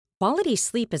Quality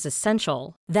sleep is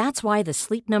essential. That's why the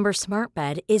Sleep Number Smart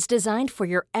Bed is designed for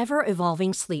your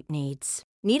ever-evolving sleep needs.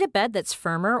 Need a bed that's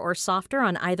firmer or softer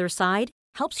on either side?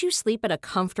 Helps you sleep at a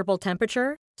comfortable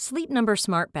temperature? Sleep Number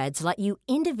Smart Beds let you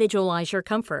individualize your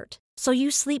comfort, so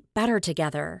you sleep better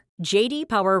together. J.D.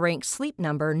 Power ranks Sleep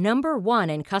Number number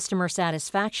 1 in customer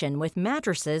satisfaction with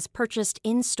mattresses purchased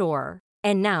in-store.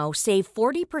 And now, save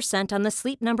 40% on the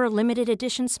Sleep Number Limited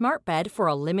Edition Smart Bed for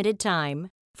a limited time.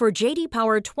 For J.D.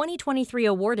 Power 2023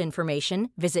 award information,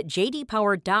 visit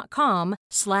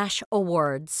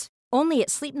jdpower.com/awards. Only at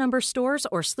Sleep Number stores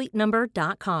or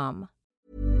sleepnumber.com.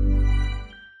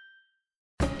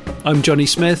 I'm Johnny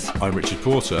Smith. I'm Richard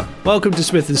Porter. Welcome to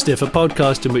Smith & Stiff, a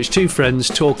podcast in which two friends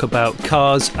talk about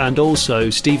cars and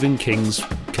also Stephen King's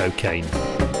cocaine.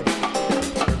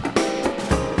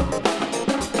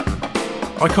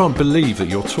 I can't believe that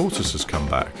your tortoise has come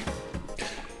back.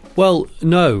 Well,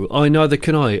 no, neither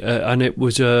can I, and it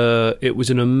was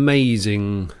an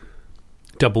amazing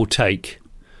double take.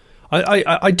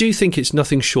 I do think it's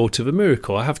nothing short of a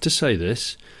miracle. I have to say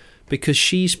this because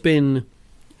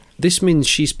this means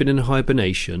she's been in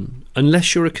hibernation.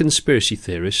 Unless you're a conspiracy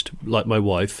theorist like my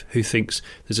wife, who thinks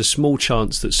there's a small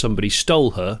chance that somebody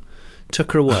stole her,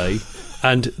 took her away,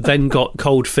 and then got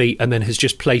cold feet, and then has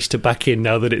just placed her back in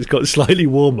now that it's got slightly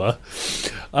warmer.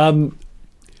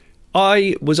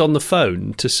 I was on the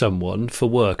phone to someone for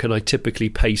work, and I typically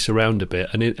pace around a bit,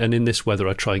 and in this weather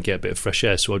I try and get a bit of fresh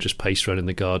air, so I'll just pace around in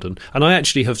the garden. And I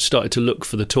actually have started to look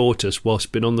for the tortoise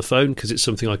whilst been on the phone, because it's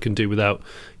something I can do without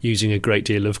using a great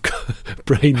deal of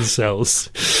brain cells.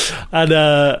 And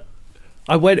I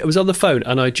was on the phone,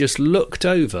 and I just looked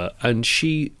over, and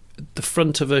the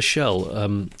front of her shell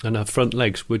and her front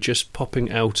legs were just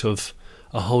popping out of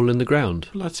a hole in the ground.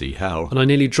 Bloody hell. And I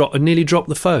nearly dropped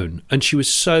the phone, and she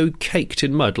was so caked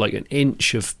in mud, like an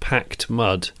inch of packed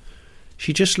mud.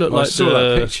 She just looked like I saw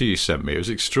that picture you sent me. It was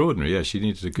extraordinary. Yeah, she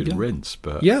needed a good rinse,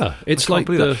 but yeah, it's like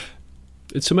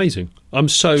it's amazing.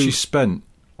 She spent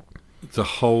the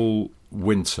whole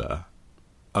winter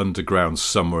underground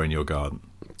somewhere in your garden.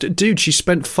 Dude, she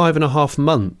spent 5.5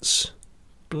 months.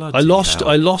 Bloody I hell.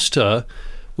 lost her.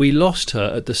 We lost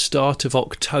her at the start of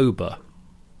October.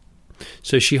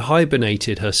 So she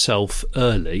hibernated herself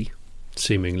early,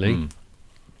 seemingly.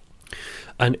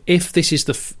 And if this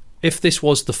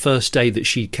was the first day that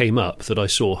she came up that I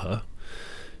saw her,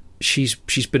 she's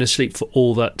been asleep for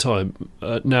all that time.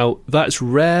 Now that's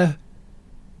rare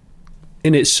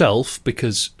in itself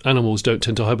because animals don't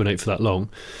tend to hibernate for that long,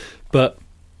 but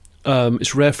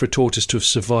it's rare for a tortoise to have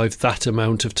survived that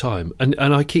amount of time. And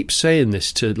I keep saying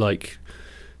this to like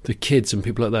the kids and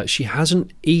people like that. She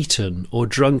hasn't eaten or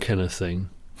drunk anything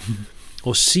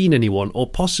or seen anyone or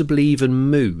possibly even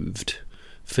moved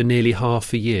for nearly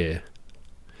half a year.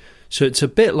 So it's a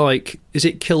bit like, is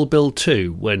it Kill Bill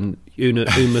 2 when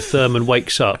Uma Thurman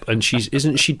wakes up and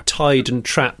isn't she tied and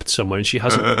trapped somewhere and she's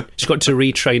got to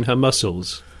retrain her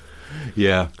muscles?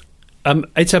 Yeah. And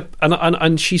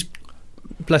she's,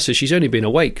 bless her, she's only been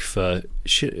awake for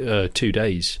 2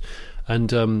 days.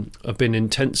 And I've been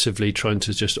intensively trying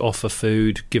to just offer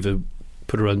food,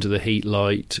 put her under the heat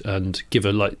light, and give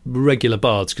her like regular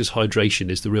baths because hydration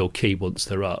is the real key once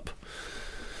they're up.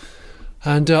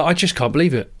 And I just can't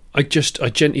believe it. I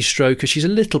gently stroke her. She's a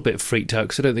little bit freaked out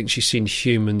because I don't think she's seen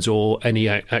humans or any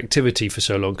activity for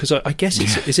so long. Because I guess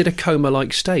is it a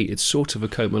coma-like state? It's sort of a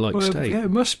coma-like state. Yeah,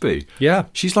 it must be. Yeah,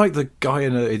 she's like the guy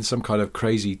in some kind of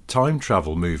crazy time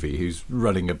travel movie who's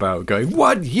running about going,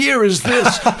 "What year is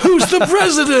this? Who's the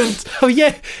president?" Oh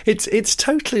yeah, it's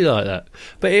totally like that.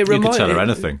 But you could tell her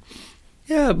anything.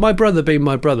 Yeah, my brother being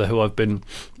my brother, who I've been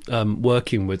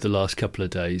working with the last couple of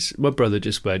days, my brother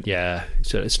just went, yeah, he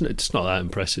said, it's not that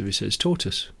impressive. He said, it's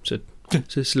tortoise. I said,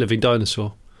 it's a living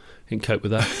dinosaur. He can cope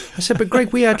with that. I said, but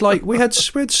Greg, we had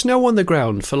snow on the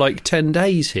ground for like 10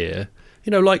 days here,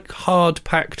 like hard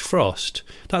packed frost.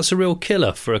 That's a real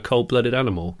killer for a cold-blooded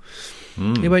animal.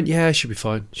 He went, yeah, she'll be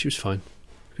fine. She was fine.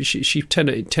 She 10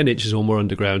 inches or more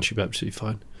underground, she'd be absolutely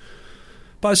fine.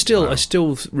 But I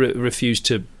still refuse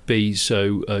to be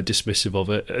so dismissive of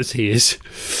it as he is.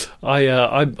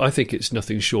 I think it's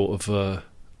nothing short of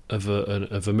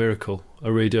a miracle. I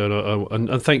really do.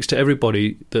 And thanks to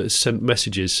everybody that sent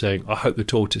messages saying, I hope the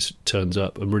tortoise turns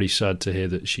up. I'm really sad to hear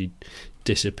that she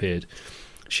disappeared.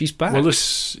 She's back. Well,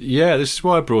 this is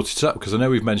why I brought it up, because I know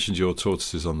we've mentioned your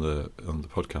tortoises on the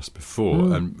podcast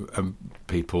before, and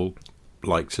people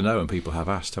like to know, and people have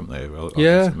asked, haven't they? Well,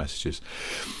 some messages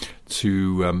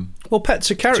to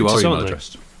pets are characters, aren't they?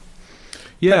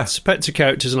 Yeah, pets are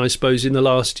characters, and I suppose in the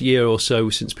last year or so,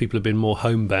 since people have been more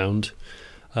homebound,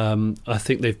 I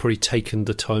think they've probably taken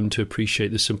the time to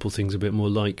appreciate the simple things a bit more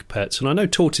like pets. And I know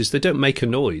tortoises, they don't make a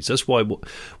noise. That's why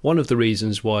one of the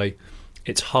reasons why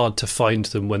it's hard to find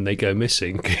them when they go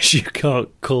missing, because you can't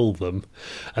call them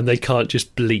and they can't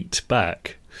just bleat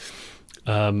back.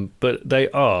 But they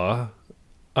are...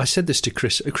 I said this to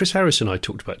Chris Harris and I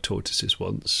talked about tortoises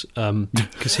once,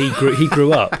 because he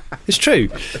grew up. It's true.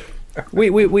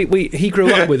 He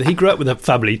grew up with a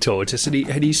family tortoise, and he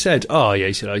said, he said, I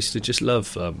used to just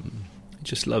love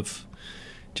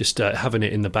having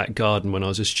it in the back garden when I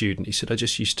was a student. He said, I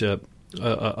just used to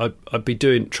I'd be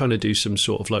trying to do some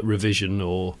sort of like revision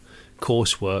or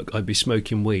coursework. I'd be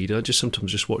smoking weed. I just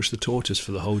sometimes just watch the tortoise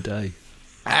for the whole day.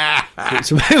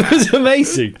 It was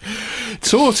amazing.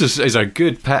 Tortoise is a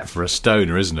good pet for a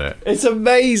stoner, isn't it? It's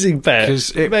amazing pet, because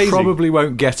it probably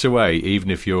won't get away even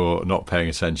if you're not paying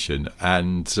attention,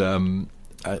 and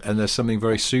there's something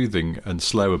very soothing and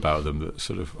slow about them that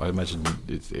sort of, I imagine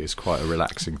it's quite a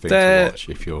relaxing thing to watch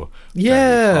if you're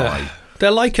very high.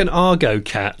 They're like an Argo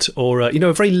cat, or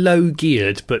a very low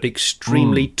geared but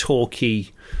extremely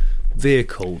torquey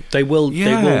vehicle. They will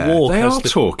walk. They are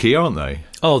torquey, aren't they?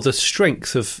 Oh, the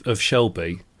strength of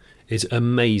Shelby is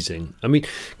amazing. I mean,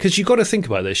 because you've got to think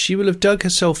about this. She will have dug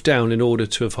herself down in order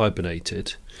to have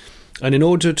hibernated. And in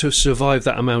order to survive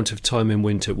that amount of time in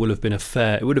winter, it would have been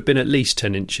at least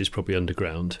 10 inches probably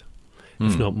underground,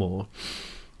 if not more.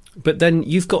 But then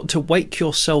you've got to wake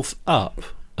yourself up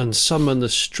and summon the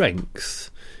strength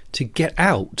to get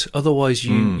out. Otherwise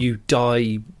you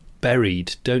die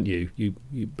buried, don't you? You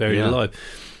buried alive.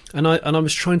 And I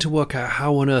was trying to work out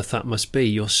how on earth that must be.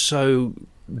 You're so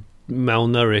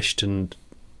malnourished and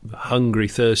hungry,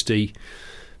 thirsty,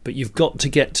 but you've got to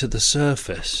get to the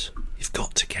surface.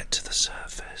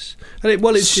 And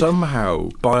it's somehow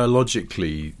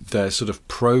biologically they're sort of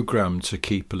programmed to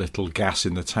keep a little gas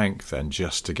in the tank then,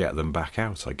 just to get them back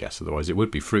out, I guess. Otherwise it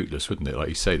would be fruitless, wouldn't it? Like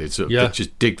you say, they'd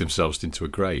just dig themselves into a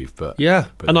grave. But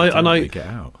I get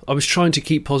out. I was trying to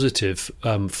keep positive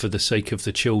for the sake of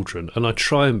the children, and I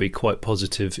try and be quite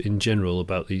positive in general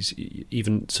about these.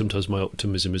 Even sometimes my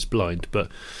optimism is blind, but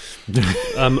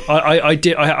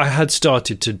I had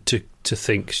started to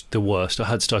think the worst. I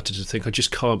had started to think, I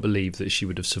just can't believe that she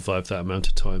would have survived that amount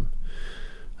of time.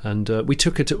 And we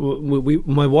took her to.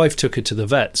 My wife took her to the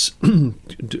vets,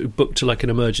 booked to like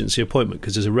an emergency appointment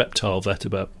because there's a reptile vet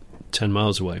about 10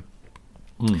 miles away.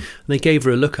 And they gave her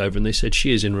a look over and they said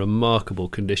she is in remarkable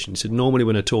condition. They said normally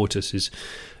when a tortoise is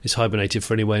hibernated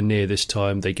for anywhere near this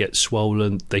time, they get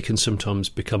swollen. They can sometimes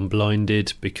become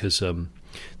blinded because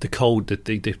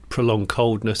the prolonged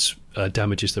coldness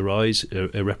damages their eyes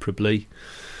irreparably.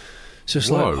 So it's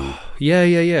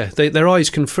their eyes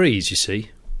can freeze, you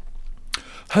see.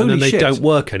 Holy and then they shit. don't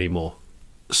work anymore.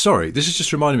 Sorry, this is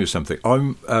just reminding me of something.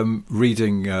 I'm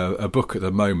reading a book at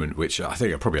the moment, which I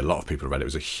think probably a lot of people have read. It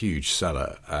was a huge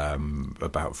seller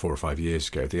about 4 or 5 years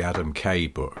ago. The Adam Kay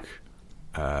book,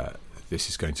 This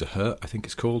Is Going to Hurt, I think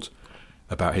it's called,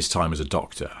 about his time as a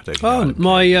doctor. I don't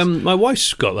know my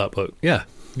wife's got that book.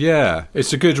 Yeah,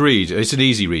 it's a good read. It's an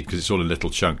easy read because it's all in little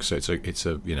chunks, so it's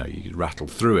a you can rattle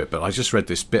through it. But I just read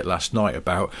this bit last night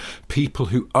about people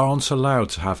who aren't allowed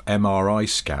to have MRI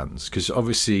scans because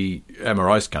obviously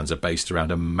MRI scans are based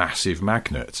around a massive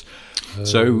magnet.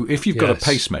 So if you've got a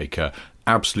pacemaker,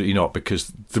 absolutely not,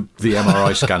 because the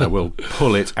MRI scanner will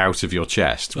pull it out of your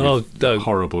chest with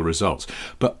horrible results.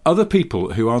 But other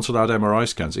people who aren't allowed MRI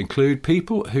scans include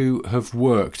people who have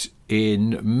worked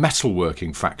in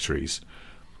metalworking factories.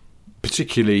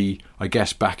 Particularly, I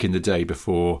guess, back in the day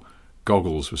before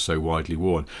goggles were so widely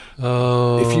worn.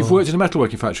 If you've worked in a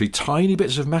metalworking factory, tiny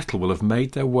bits of metal will have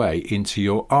made their way into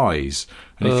your eyes.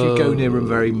 And if you go near a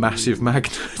very massive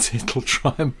magnet, it'll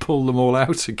try and pull them all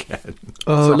out again.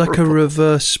 Like a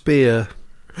reverse spear.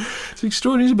 It's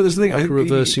extraordinary, but there's the thing. Like a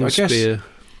reversing spear.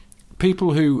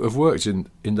 People who have worked in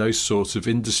those sorts of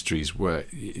industries where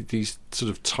these sort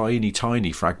of tiny,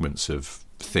 tiny fragments of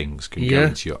things can go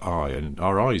into your eye, and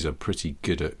our eyes are pretty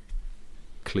good at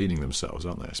cleaning themselves,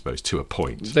 aren't they? I suppose to a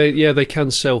point. They can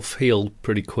self-heal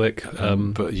pretty quick.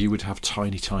 But you would have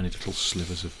tiny, tiny little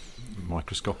slivers of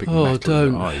microscopic metal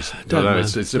in your eyes.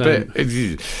 It's a bit.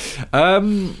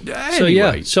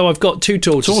 Anyway, so I've got 2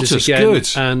 tortoises again, good.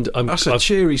 And that's a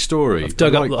cheery story. I've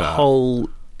dug up the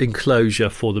whole enclosure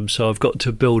for them, so I've got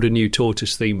to build a new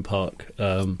tortoise theme park,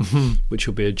 which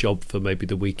will be a job for maybe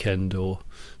the weekend or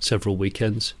several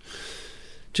weekends.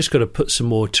 Just got to put some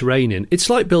more terrain in. It's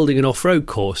like building an off-road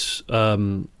course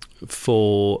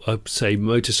for say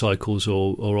motorcycles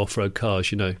or off-road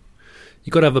cars. You've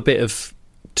got to have a bit of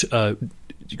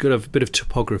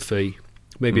topography,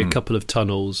 maybe a couple of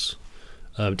tunnels,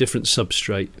 different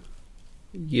substrate.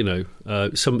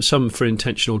 some for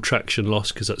intentional traction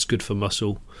loss because that's good for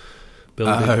muscle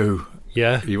building. Oh,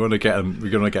 yeah. You want to get them.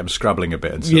 You're going to get them scrabbling a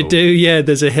bit. Until... You do, yeah.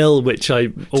 There's a hill which I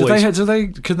always.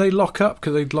 Can they lock up?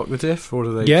 Can they lock the diff, or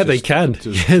do they? Yeah, they can.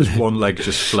 Just one leg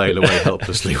just flail away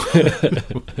helplessly.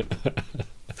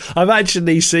 I've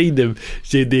actually seen them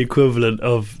do the equivalent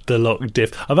of the lock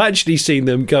diff. I've actually seen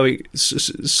them going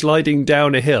sliding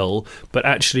down a hill, but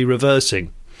actually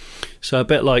reversing. So a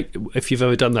bit like if you've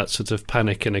ever done that sort of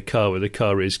panic in a car where the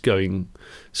car is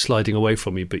sliding away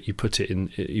from you, but you put it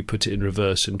in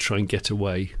reverse and try and get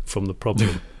away from the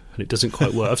problem, and it doesn't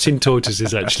quite work. I've seen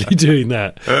tortoises actually doing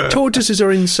that. Tortoises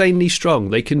are insanely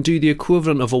strong. They can do the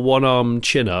equivalent of a one-arm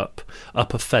chin-up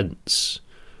up a fence,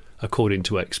 according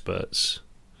to experts.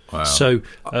 Wow. So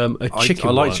a chicken.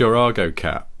 I liked your Argo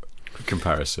cat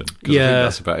comparison. Yeah, I think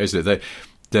that's about it, isn't it?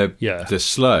 They're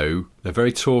slow. They're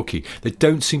very torquey. They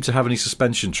don't seem to have any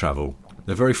suspension travel.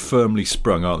 They're very firmly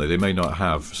sprung, aren't they? They may not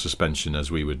have suspension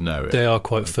as we would know it. They are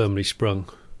quite firmly sprung,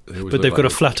 but they've got a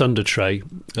flat under tray,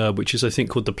 which is I think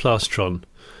called the plastron.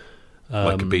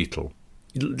 Like a beetle.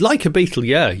 Like a beetle,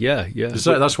 yeah.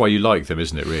 That's why you like them,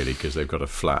 isn't it? Really, because they've got a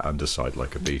flat underside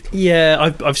like a beetle.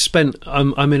 Yeah, I've spent.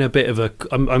 I'm in a bit of a.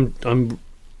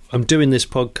 I'm doing this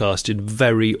podcast in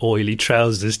very oily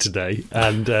trousers today,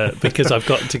 and because I've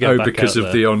got to get back because out of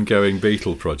there. the ongoing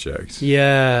Beetle project.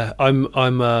 Yeah,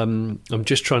 I'm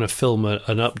just trying to film a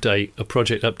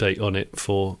project update on it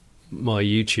for my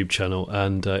YouTube channel,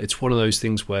 and it's one of those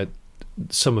things where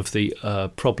some of the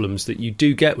problems that you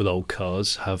do get with old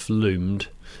cars have loomed,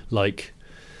 like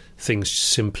things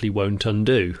simply won't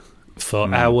undo.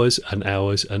 For hours and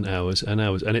hours and hours and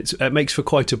hours, and it makes for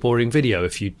quite a boring video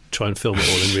if you try and film it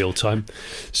all in real time.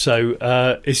 So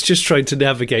it's just trying to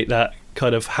navigate that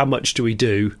kind of how much do we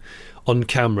do on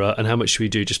camera and how much do we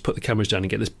do just put the cameras down and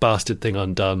get this bastard thing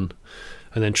undone,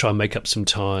 and then try and make up some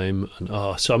time.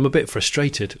 And so I'm a bit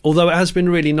frustrated. Although it has been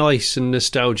really nice and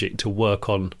nostalgic to work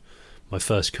on my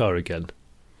first car again.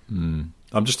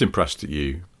 I'm just impressed that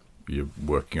you're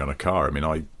working on a car. I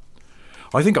mean,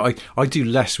 I think I do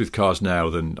less with cars now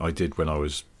than I did when I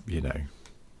was,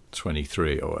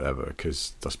 23 or whatever,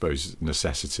 because I suppose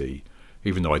necessity,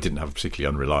 even though I didn't have a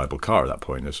particularly unreliable car at that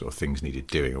point, there's sort of things needed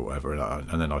doing or whatever,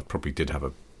 and then I probably did have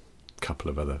a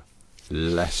couple of other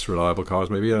less reliable cars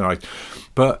maybe,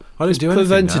 but I didn't do anything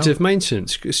preventative now.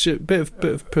 Maintenance. It's a bit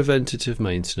of preventative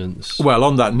maintenance. Well,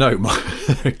 on that note,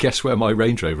 guess where my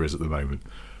Range Rover is at the moment?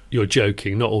 You're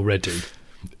joking, not already.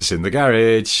 It's in the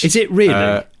garage. Is it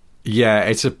really? Yeah,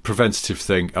 it's a preventative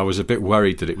thing. I was a bit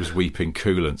worried that it was weeping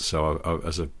coolant, so I,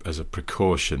 as a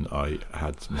precaution, I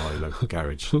had my local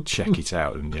garage check it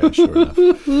out, and yeah, sure enough,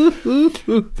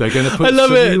 they're going to put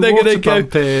some new water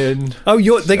pump in. Oh,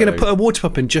 they're going to put a water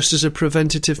pump in just as a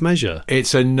preventative measure.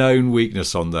 It's a known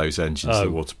weakness on those engines. The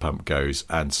water pump goes,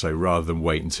 and so rather than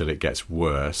wait until it gets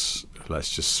worse,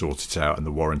 let's just sort it out, and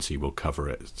the warranty will cover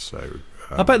it. So.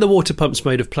 I bet the water pump's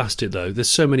made of plastic, though. There's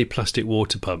so many plastic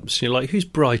water pumps. You're like, whose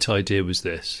bright idea was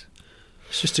this?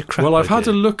 It's just a crap idea. I've had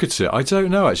a look at it. I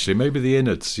don't know, actually. Maybe the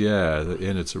innards, the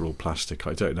innards are all plastic.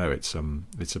 I don't know. It's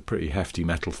a pretty hefty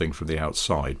metal thing from the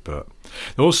outside. But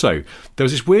also, there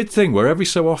was this weird thing where every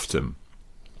so often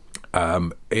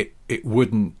it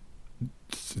wouldn't,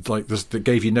 like, that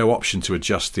gave you no option to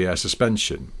adjust the air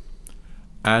suspension.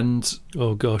 And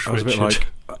oh gosh, I was a bit like,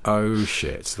 oh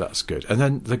shit, that's good. And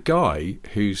then the guy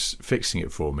who's fixing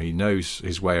it for me knows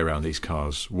his way around these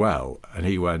cars well, and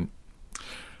he went,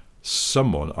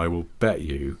 someone, I will bet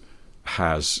you,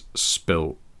 has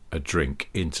spilt a drink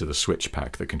into the switch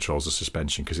pack that controls the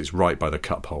suspension, because it's right by the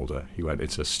cup holder. He went,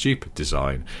 it's a stupid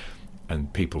design,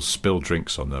 and people spill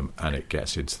drinks on them, and it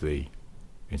gets into the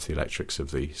electrics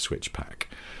of the switch pack.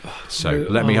 So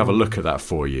let me have a look at that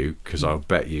for you, because I'll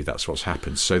bet you that's what's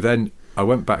happened. So then I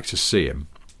went back to see him,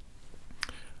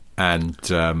 and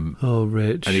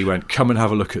Rich, and he went, come and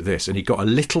have a look at this. And he got a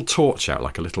little torch out,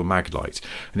 like a little mag light,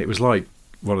 and it was like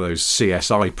one of those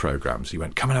CSI programs. He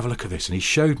went, come and have a look at this, and he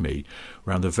showed me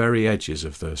around the very edges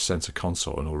of the centre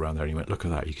console and all around there, and he went, look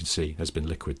at that, you can see there's been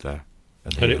liquid there.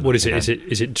 And what is it?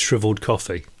 Is it shriveled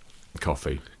coffee?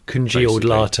 Congealed basically.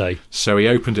 Latte. So he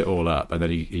opened it all up, and then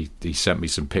he sent me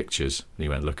some pictures, and he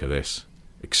went, look at this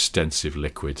extensive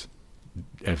liquid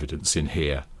evidence in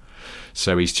here.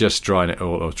 So he's just drying it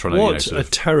all, or trying to. What a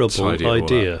terrible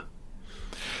idea!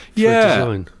 Yeah.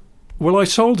 Design. Well, I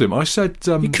told him. I said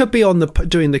you could be on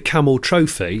doing the Camel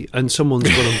Trophy, and someone's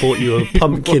gone and bought you a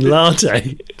pumpkin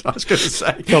latte. I was going to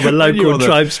say from a local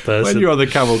tribes person. When you're on the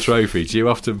Camel Trophy, do you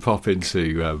often pop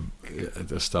into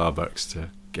the Starbucks to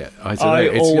get. I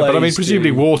don't know. But I mean,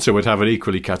 presumably water would have an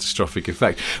equally catastrophic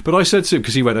effect. But I said to him,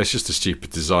 because he went, "It's just a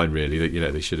stupid design, really.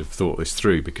 That they should have thought this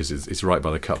through because it's right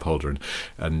by the cup holder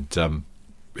and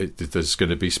there's going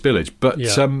to be spillage." But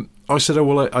I said, "Oh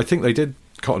well, I think they did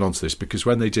cotton onto this because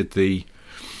when they did the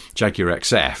Jaguar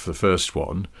XF, the first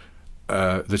one."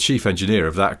 The chief engineer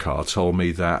of that car told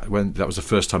me that that was the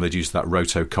first time they'd used that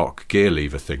rotocock gear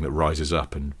lever thing that rises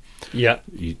up and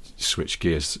you switch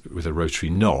gears with a rotary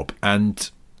knob. And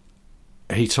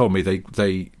he told me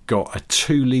they got a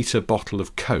 2-litre bottle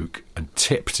of Coke and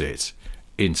tipped it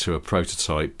into a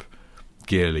prototype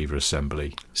gear lever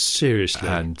assembly. Seriously?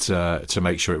 And to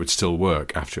make sure it would still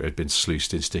work after it had been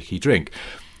sluiced in sticky drink,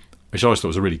 which I always thought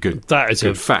was a really good fact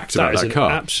about that car. That is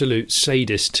an absolute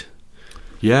sadist.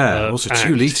 Yeah, also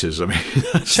 2 litres. I mean,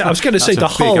 I was going to say the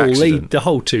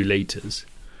whole 2 litres.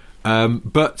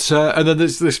 But and then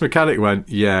this mechanic went,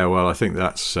 yeah, well, I think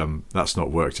that's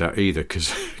not worked out either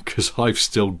because I've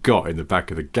still got in the back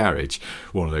of the garage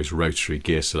one of those rotary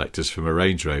gear selectors from a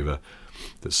Range Rover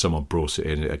that someone brought it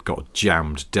in. It had got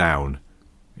jammed down.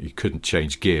 You couldn't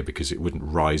change gear because it wouldn't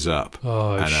rise up,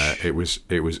 and it was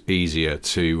easier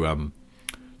to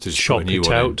just chop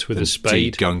it out with a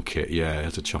spade, degunk it. Yeah, I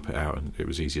had to chop it out, and it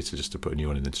was easier to put a new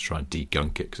one in than to try and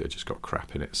degunk it because it just got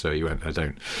crap in it. So he went, I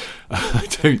don't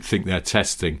think their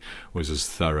testing was as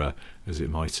thorough as it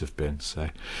might have been. So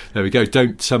there we go.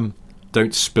 Don't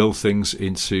spill things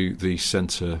into the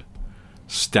centre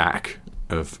stack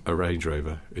of a Range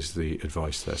Rover is the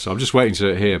advice there. So I'm just waiting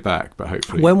to hear back, but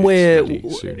hopefully when we're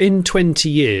in 20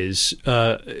 years,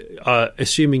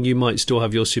 assuming you might still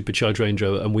have your supercharged Range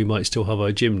Rover and we might still have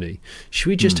our Jimny, should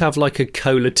we just have like a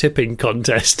cola tipping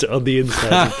contest on the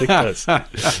inside of the cars?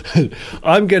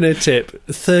 I'm going to tip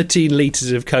 13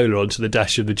 litres of cola onto the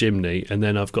dash of the Jimny, and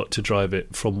then I've got to drive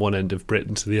it from one end of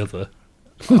Britain to the other.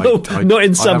 Not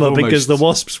in summer because the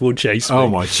wasps will chase me. Oh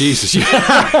my Jesus.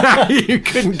 You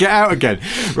couldn't get out again.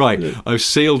 Right, I've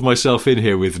sealed myself in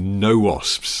here with no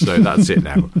wasps, so that's it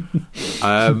now.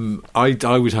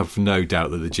 I would have no doubt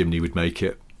that the Jimny would make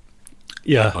it.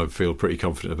 Yeah, I feel pretty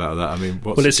confident about that. I mean,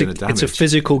 what's it going to damage? It's a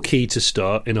physical key to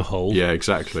start in a hole. Yeah,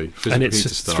 exactly. Physical and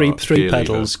it's three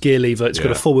pedals, gear lever. It's got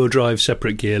a 4-wheel drive,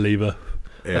 separate gear lever.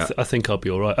 Yeah. I think I'll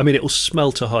be all right. I mean, it will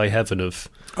smell to high heaven of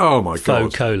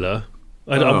faux cola.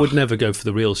 I would never go for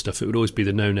the real stuff. It would always be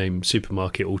the no-name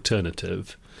supermarket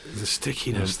alternative. The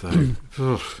stickiness, though.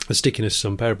 The stickiness is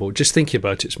unbearable. Just thinking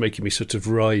about it's making me sort of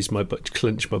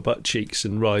clench my butt cheeks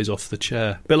and rise off the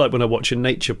chair. A bit like when I watch a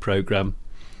nature programme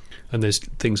and there's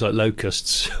things like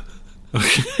locusts.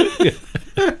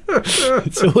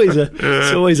 It's always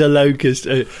a locust.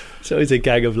 It's always a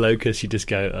gang of locusts. You just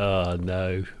go, oh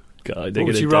no. God,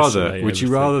 would you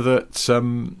rather that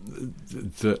some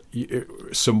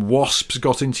wasps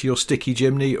got into your sticky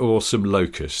Jimny or some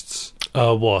locusts?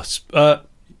 Wasp.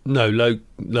 No,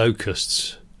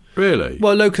 locusts. Really?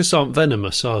 Well, locusts aren't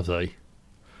venomous, are they?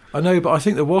 I know, but I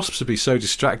think the wasps would be so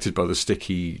distracted by the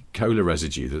sticky cola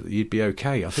residue that you'd be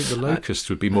okay. I think the locusts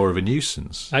would be more of a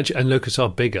nuisance. Actually, and locusts are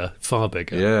bigger, far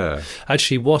bigger. Yeah.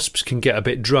 Actually, wasps can get a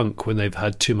bit drunk when they've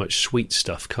had too much sweet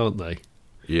stuff, can't they?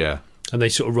 Yeah. And they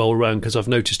sort of roll around, because I've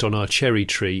noticed on our cherry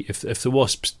tree, if the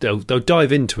wasps, they'll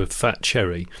dive into a fat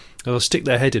cherry and they'll stick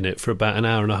their head in it for about an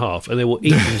hour and a half, and they will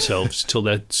eat themselves till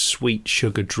they're sweet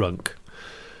sugar drunk.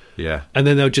 Yeah. And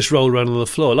then they'll just roll around on the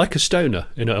floor like a stoner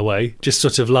in a way, just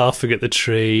sort of laughing at the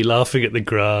tree, laughing at the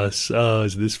grass. Oh,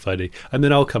 is this funny? And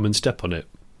then I'll come and step on it.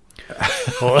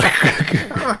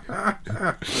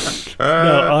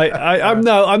 I'm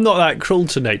not that cruel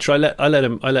to nature. I let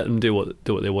them do what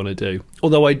they want to do.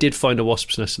 Although I did find a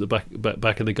wasp's nest at the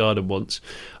back in the garden once,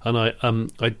 and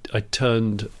I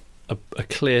turned a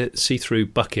clear see-through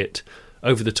bucket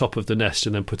over the top of the nest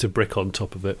and then put a brick on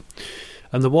top of it.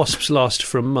 And the wasps last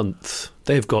for a month.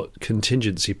 They've got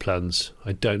contingency plans.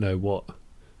 I don't know what.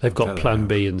 They've got plan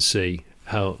B and C.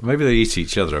 How? Maybe they eat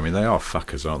each other. I mean, they are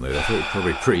fuckers, aren't they? They're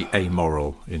probably pretty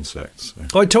amoral insects.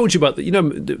 So. I told you about that.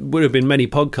 There would have been many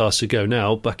podcasts ago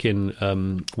now, back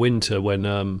in winter,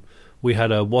 when we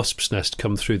had a wasp's nest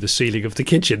come through the ceiling of the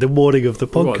kitchen the morning of the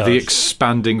podcast. What, the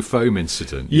expanding foam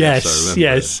incident?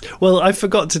 Yes. Well, I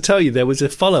forgot to tell you there was a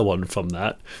follow-on from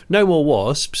that. No more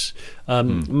wasps.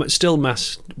 Still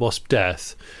mass wasp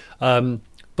death.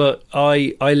 But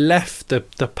I left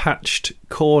the patched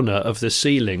corner of the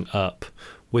ceiling up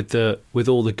with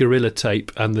all the Gorilla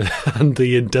Tape and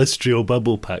the industrial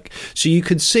bubble pack, so you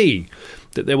could see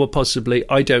that there were possibly,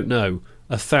 I don't know,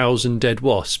 1,000 dead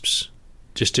wasps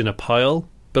just in a pile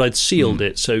but I'd sealed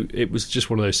it, so it was just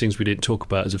one of those things we didn't talk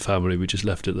about as a family. We just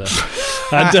left it there.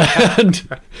 Well,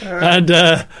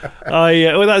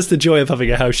 that's the joy of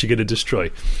having a house you're going to destroy.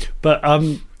 But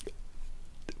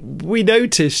we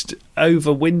noticed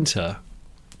over winter,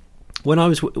 when I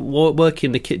was working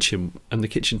in the kitchen and the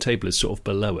kitchen table is sort of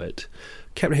below it,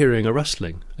 kept hearing a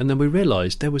rustling, and then we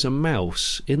realised there was a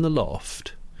mouse in the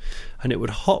loft, and it would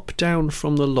hop down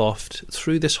from the loft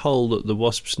through this hole that the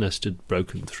wasp's nest had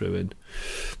broken through in,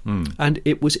 and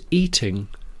it was eating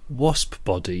wasp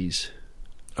bodies.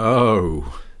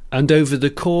 Oh. And over the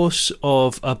course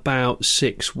of about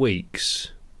 6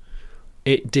 weeks,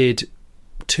 it did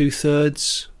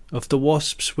 2/3 of the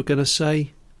wasps, we're going to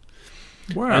say.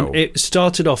 Wow. And it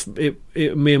started off, me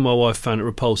and my wife found it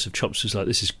repulsive. Chops was like,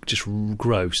 this is just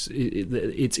gross.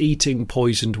 It's eating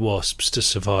poisoned wasps to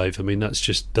survive. I mean, that's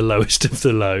just the lowest of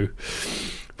the low.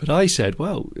 But I said,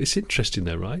 well, it's interesting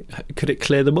though, right? Could it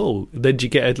clear them all? Then you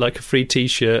get a free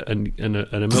T-shirt and a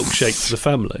milkshake for the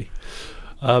family.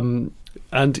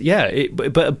 And yeah,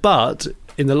 but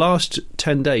in the last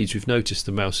 10 days, we've noticed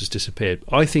the mouse has disappeared.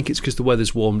 I think it's because the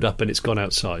weather's warmed up and it's gone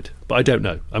outside. But I don't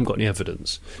know. I haven't got any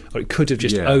evidence. Or it could have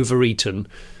just overeaten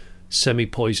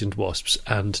semi-poisoned wasps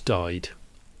and died.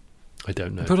 I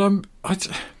don't know. But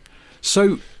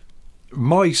so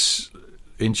mice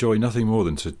enjoy nothing more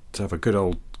than to have a good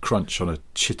old crunch on a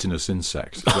chitinous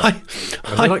insect. Are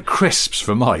they like crisps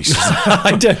for mice?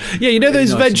 I don't. Yeah, you know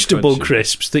those Nice and vegetable crunchy.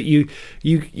 crisps that you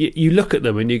look at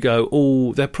them and you go,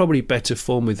 oh, they're probably better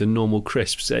for me than normal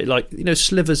crisps. They're like,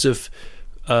 slivers of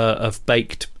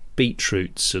baked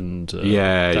beetroots and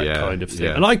that kind of thing.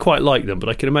 Yeah. And I quite like them, but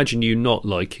I can imagine you not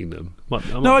liking them.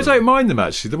 No, I don't mind them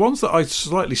actually. The ones that I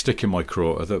slightly stick in my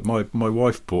craw are that my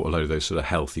wife bought a load of those sort of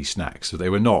healthy snacks. So they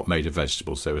were not made of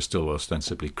vegetables; they were still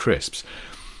ostensibly crisps,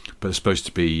 but they're supposed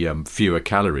to be fewer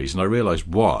calories. And I realised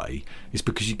why. It's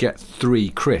because you get 3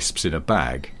 crisps in a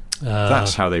bag.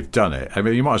 That's how they've done it. I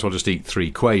mean, you might as well just eat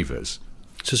 3 Quavers.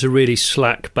 So it's a really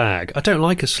slack bag. I don't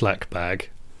like a slack bag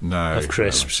of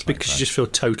crisps like because you just feel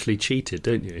totally cheated,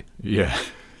 don't you? Yeah.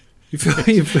 You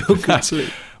feel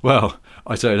completely... Well,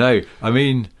 I don't know. I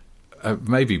mean,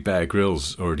 maybe Bear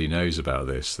Grylls already knows about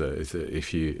this, that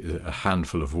if a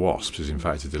handful of wasps is in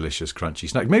fact a delicious crunchy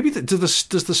snack. Maybe does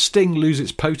the sting lose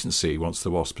its potency once the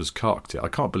wasp has carked it? I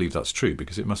can't believe that's true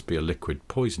because it must be a liquid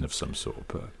poison of some sort.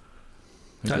 But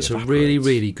that's a really,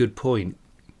 really good point.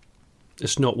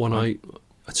 It's not one I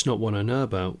know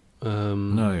about.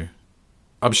 No.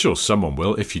 I'm sure someone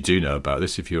will, if you do know about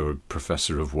this, if you're a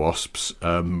professor of wasps.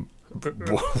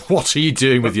 What are you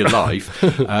doing with your life?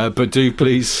 But do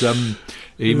please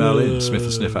email in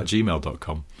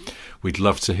smithandsniff@gmail.com. We'd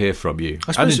love to hear from you,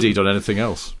 and indeed on anything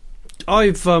else. We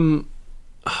haven't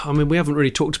really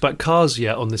talked about cars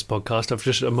yet on this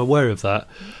podcast. I'm aware of that.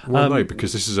 Well, no,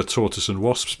 because this is a tortoise and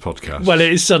wasps podcast. Well,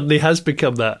 it suddenly has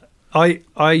become that. My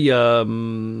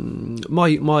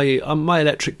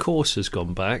electric Corsa has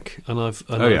gone back, and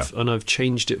I've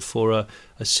changed it for a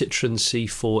Citroen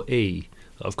C4e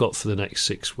that I've got for the next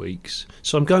 6 weeks.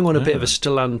 So I'm going on a bit of a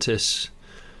Stellantis.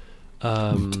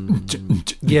 I'm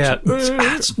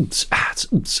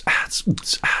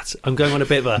going on a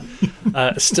bit of a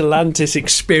Stellantis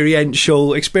experiential.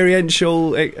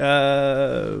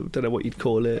 Don't know what you'd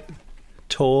call it.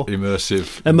 Tour.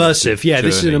 Immersive. Yeah, journey.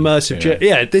 This is an immersive journey.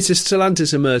 Yeah, this is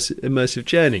Stellantis immersive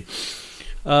journey.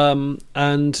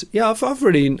 And yeah, I've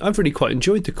really quite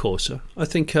enjoyed the Corsa. I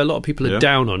think a lot of people are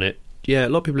down on it. Yeah, a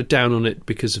lot of people are down on it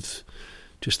because of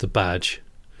just the badge.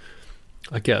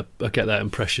 I get that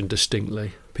impression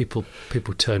distinctly. People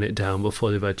turn it down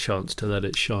before they've had a chance to let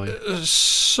it shine.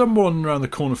 Someone around the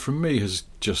corner from me has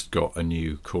just got a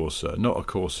new Corsa, not a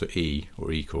Corsa E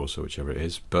or E-Corsa, whichever it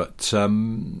is, but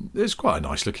it's quite a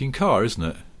nice looking car, isn't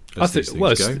it? I think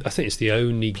it's the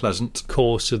only pleasant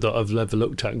Corsa that I've ever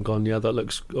looked at and gone, yeah, that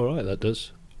looks all right. That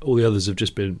does. All the others have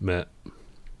just been met.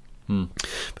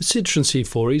 But Citroen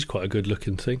C4e is quite a good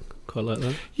looking thing. Quite like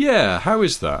that. Yeah, how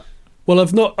is that? Well,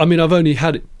 I've only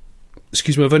had it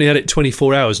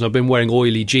 24 hours and I've been wearing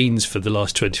oily jeans for the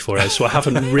last 24 hours, so I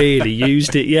haven't really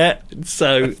used it yet.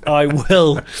 So I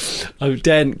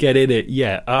daren't get in it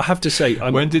yet. I have to say...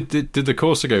 When did the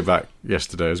Corsa go back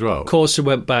yesterday as well? Corsa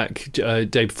went back day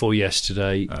before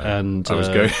yesterday. And I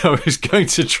was going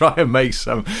to try and make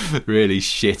some really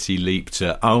shitty leap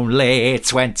to only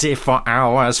 24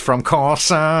 hours from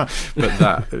Corsa, but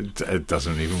that it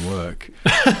doesn't even work.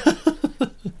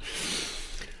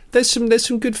 There's some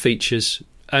good features,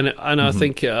 and I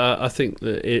think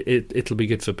that it'll be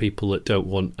good for people that don't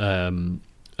want an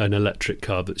electric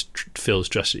car that feels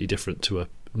drastically different to a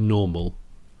normal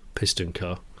piston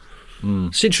car.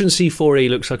 Citroen C4e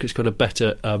looks like it's got a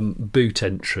better boot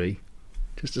entry,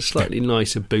 just a slightly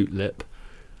nicer boot lip.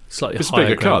 Slightly it's a higher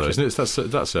bigger car, though, ground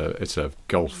isn't it? It's a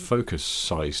Golf Focus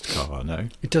sized car, no?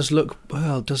 It does look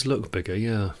bigger,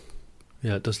 yeah.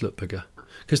 Yeah, it does look bigger.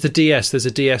 Because there's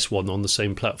a DS one on the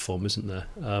same platform, isn't there?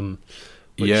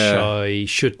 Which I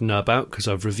should know about because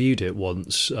I've reviewed it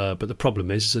once. But the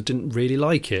problem is I didn't really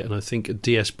like it, and I think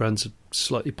DS brands are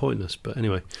slightly pointless. But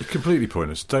anyway, completely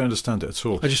pointless. Don't understand it at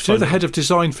all. I just the head of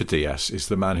design for DS is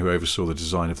the man who oversaw the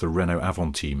design of the Renault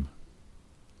Aventime.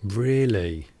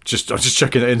 Really? I'm just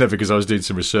checking it in there because I was doing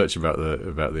some research about the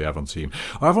Aventime.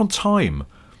 Aventime,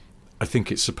 I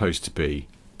think it's supposed to be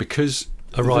because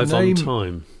arrive on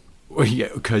time. Well, yeah,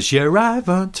 because you arrive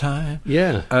on time.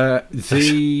 Yeah.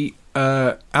 The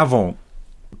avant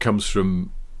comes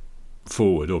from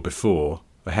forward or before,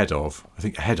 ahead of. I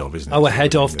think ahead of, isn't it? Oh,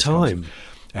 ahead of time.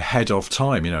 Ahead of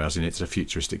time, as in it's a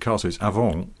futuristic car. So it's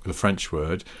avant, the French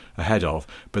word, ahead of.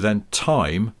 But then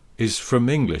time is from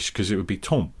English because it would be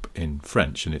temps in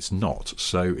French, and it's not.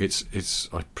 So it's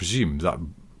I presume that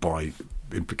by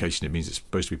implication it means it's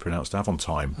supposed to be pronounced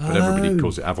Aventime, but everybody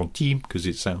calls it Aventime because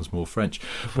it sounds more French.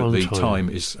 But the time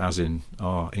is as in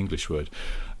our English word.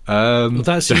 Well,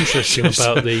 that's interesting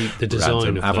about the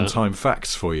design of Aventime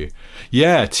facts for you.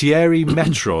 Yeah, Thierry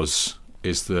Metros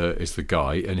is the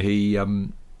guy, and he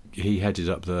headed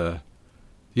up the.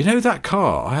 That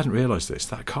car, I hadn't realised this,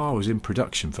 that car was in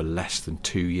production for less than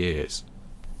 2 years.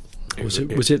 Was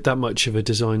it that much of a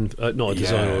design, not a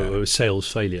design, or a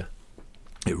sales failure?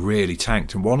 It really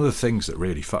tanked. And one of the things that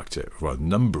really fucked it, well, a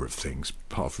number of things,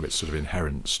 apart from its sort of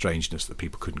inherent strangeness that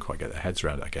people couldn't quite get their heads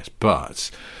around, I guess.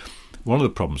 But one of the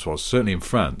problems was, certainly in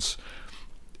France,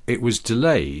 it was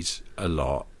delayed a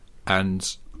lot,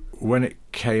 and when it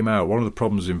came out, one of the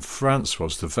problems in France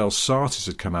was the Velsatis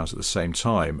had come out at the same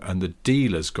time, and the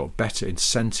dealers got better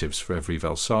incentives for every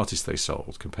Velsatis they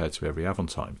sold compared to every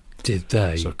Aventime. Did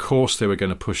they? So, of course, they were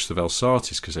going to push the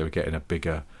Velsatis because they were getting a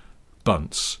bigger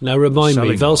bunts. Now, remind me,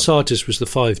 Velsatis was the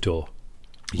 5-door?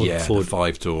 Yeah, the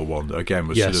 5-door one that again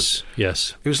was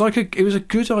yes. It was a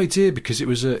good idea because it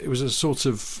was a sort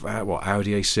of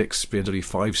Audi A6, BMW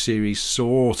 5 Series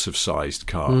sort of sized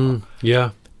car.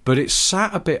 Yeah. But it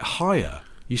sat a bit higher.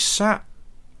 You sat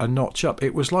a notch up.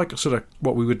 It was like sort of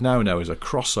what we would now know as a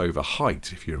crossover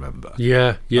height, if you remember.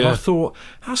 Yeah. And I thought,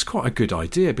 that's quite a good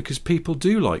idea because people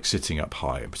do like sitting up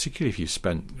high, and particularly if you've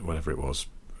spent whatever it was,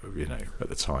 at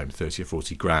the time, 30 or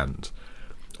 40 grand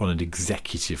on an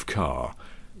executive car.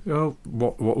 Well,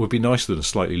 what would be nicer than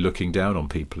slightly looking down on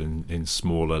people in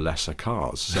smaller, lesser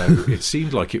cars? So it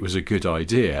seemed like it was a good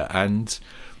idea, and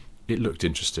it looked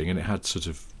interesting, and it had sort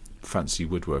of fancy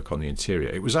woodwork on the interior.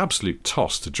 It was absolute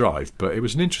toss to drive, but it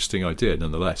was an interesting idea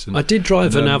nonetheless. And, I did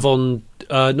drive an Avon,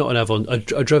 not an Avon. I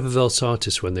drove a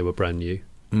Velsatis when they were brand new.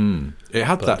 It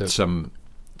had that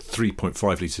 3.5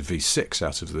 litre V6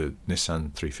 out of the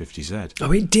Nissan 350Z.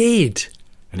 Oh, it did.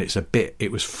 And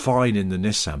it was fine in the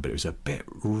Nissan, but it was a bit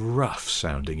rough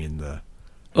sounding in the.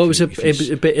 Oh, it was a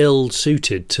bit ill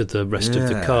suited to the rest of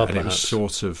the car. And it was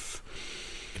sort of.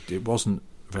 It wasn't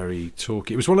very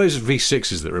talky. It was one of those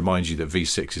V6s that reminds you that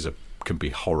V6s can be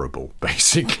horrible.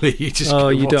 Basically, you just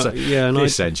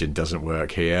this engine doesn't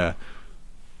work here.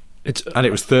 And it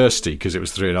was thirsty because it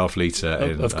was 3.5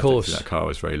 litre. Of course, that car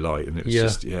was very light, and it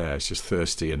was it's just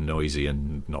thirsty and noisy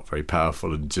and not very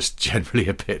powerful and just generally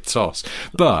a bit toss.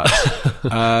 But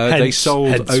they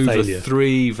sold over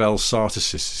 3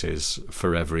 Velsatises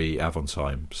for every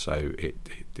Aventime, so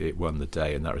it won the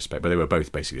day in that respect. But they were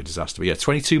both basically a disaster. But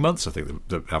 22 months I think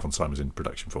the Aventime was in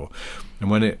production for, and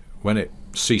when it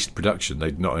ceased production, they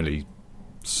not only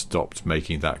stopped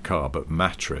making that car, but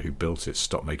Matra, who built it,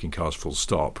 stopped making cars full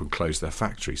stop and closed their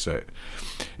factory. So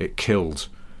it killed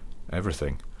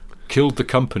everything. Killed the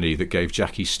company that gave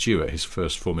Jackie Stewart his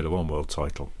first Formula One world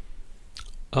title.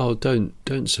 Oh, don't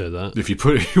say that. If you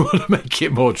want to make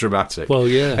it more dramatic. Well,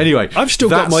 yeah. Anyway, I've still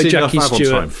got my Jackie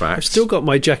Stewart. Facts. I've still got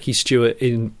my Jackie Stewart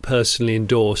personally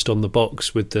endorsed on the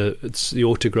box with the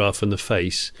autograph and the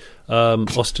face.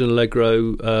 Austin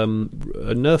Allegro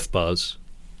Nerf bars.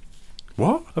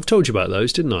 What? I've told you about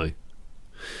those, didn't I?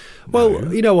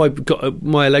 Well, I've got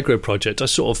my Allegro project.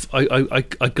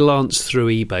 I glance through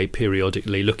eBay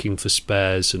periodically looking for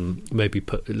spares and maybe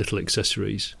put little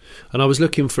accessories. And I was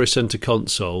looking for a centre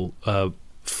console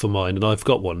for mine, and I've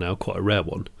got one now, quite a rare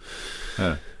one.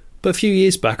 Yeah. But a few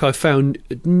years back, I found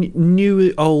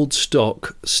new old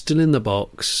stock, still in the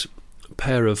box,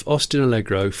 pair of Austin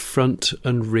Allegro front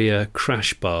and rear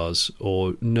crash bars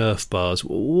or Nerf bars.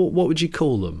 What would you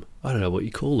call them? I don't know what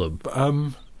you call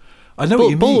them. I know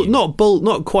what you mean.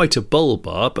 Not quite a bull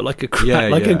bar, but like a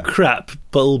crap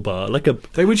bull bar.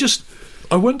 They were just.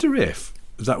 I wonder if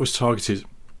that was targeted.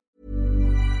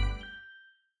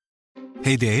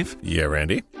 Hey, Dave. Yeah,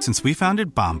 Randy. Since we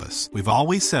founded Bombas, we've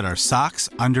always said our socks,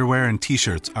 underwear, and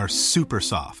T-shirts are super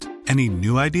soft. Any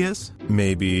new ideas?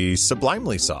 Maybe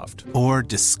sublimely soft. Or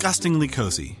disgustingly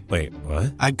cozy. Wait,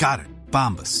 what? I got it.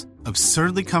 Bombas.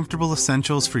 Absurdly comfortable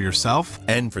essentials for yourself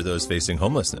and for those facing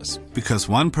homelessness. Because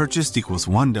one purchased equals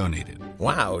one donated.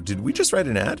 Wow, did we just write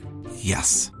an ad?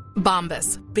 Yes.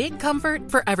 Bombas. Big comfort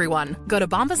for everyone. Go to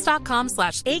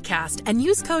bombas.com/ACAST and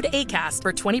use code ACAST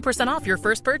for 20% off your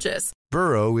first purchase.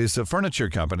 Burrow is a furniture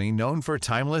company known for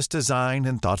timeless design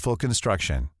and thoughtful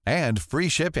construction, and free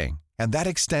shipping, and that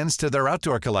extends to their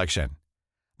outdoor collection.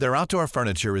 Their outdoor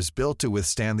furniture is built to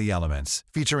withstand the elements,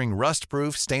 featuring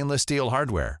rust-proof stainless steel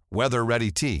hardware,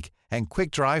 weather-ready teak, and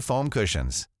quick-dry foam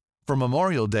cushions. For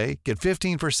Memorial Day, get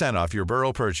 15% off your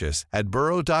Burrow purchase at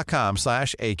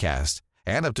burrow.com/ACAST,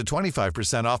 and up to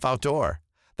 25% off outdoor.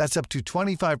 That's up to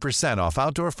 25% off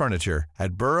outdoor furniture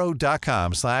at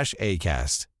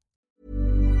burrow.com/ACAST.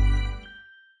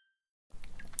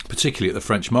 Particularly at the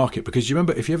French market, because you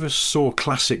remember, if you ever saw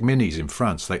classic minis in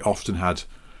France, they often had,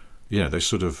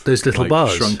 those little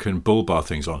bars, shrunken bull bar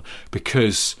things on,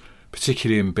 because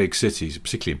particularly in big cities,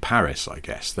 particularly in Paris, I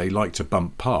guess, they like to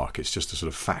bump park. It's just a sort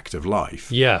of fact of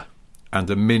life. Yeah. And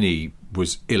the Mini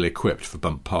was ill-equipped for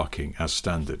bump parking as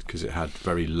standard, because it had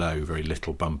very low, very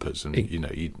little bumpers, and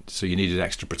so you needed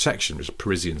extra protection. As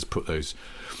Parisians put those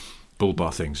bull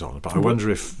bar things on. But I wonder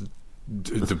if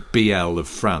the BL of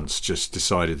France just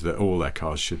decided that all their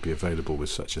cars should be available with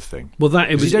such a thing. Well,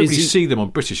 you don't really see them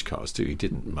on British cars, do you?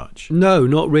 Didn't much. No,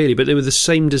 not really. But they were the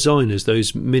same design as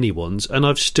those mini ones, and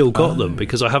I've still got them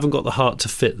because I haven't got the heart to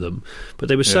fit them. But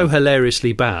they were so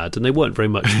hilariously bad, and they weren't very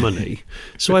much money,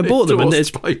 so I bought them. And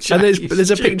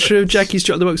there's a picture of Jackie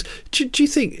Stewart on the box. Do you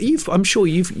think I'm sure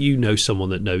you know someone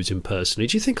that knows him personally?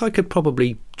 Do you think I could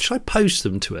probably? Should I post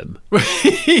them to him?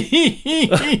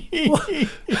 I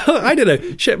don't know.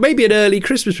 Maybe an early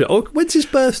Christmas present. Or when's his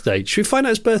birthday? Should we find out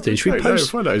his birthday? Should we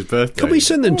post? Find out his birthday. Can we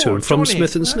send them to him from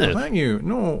Smith and Sniff? Thank you.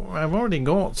 No, I've already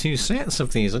got 2 sets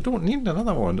of these. I don't need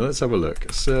another one. Let's have a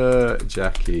look. Sir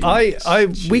Jackie.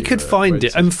 We could find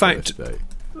it. In fact,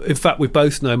 we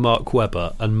both know Mark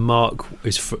Webber, and Mark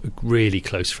is really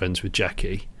close friends with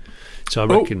Jackie. So I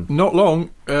reckon not long.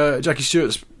 Jackie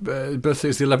Stewart's birthday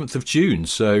is the 11th of June,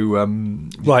 so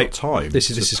right time. This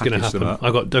is going to happen.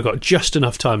 I got just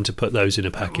enough time to put those in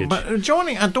a package. But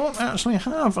Johnny, I don't actually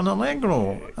have an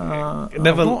Allegro. I've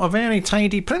got a very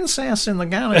tidy Princess in the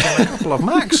garage and a couple of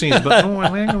Maxis, but no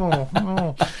Allegro.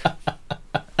 No.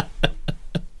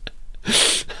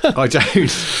 I don't.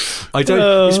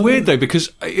 It's weird though, because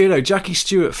Jackie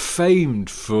Stewart, famed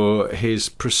for his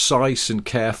precise and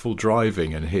careful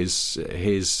driving and his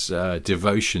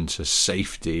devotion to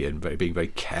safety and being very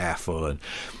careful, and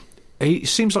he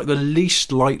seems like the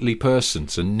least likely person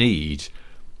to need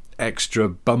extra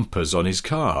bumpers on his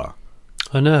car.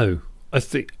 I know.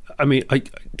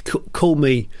 Call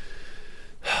me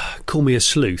a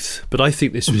sleuth, but I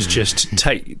think this was just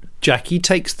Jackie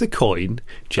takes the coin.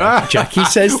 Jackie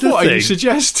says the thing. What are you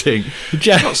suggesting?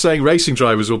 You're not saying racing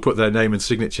drivers will put their name and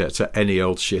signature to any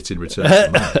old shit in return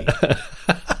for money.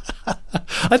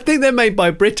 I think they're made by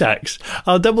Britax.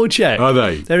 I'll double check. Are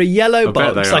they? They're a yellow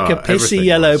box, like a pissy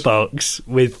yellow box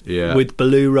with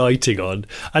blue writing on,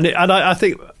 and I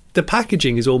think the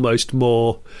packaging is almost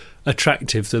more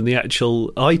attractive than the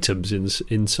actual items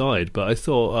inside. But I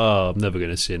thought, I'm never going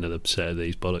to see another set of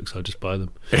these bollocks. I'll just buy them.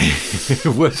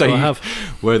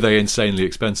 Were they insanely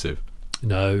expensive?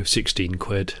 No, 16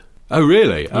 quid. Oh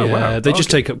really? Oh yeah, wow. They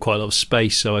just take up quite a lot of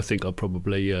space, so I think I'll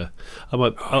probably I'm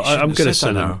going to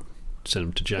send them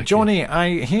to Jackie. Johnny,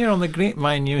 I hear on the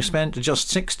grapevine you spent just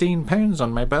 £16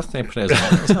 on my birthday present.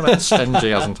 That's a bit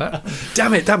stingy, isn't it?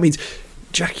 Damn it, that means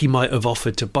Jackie might have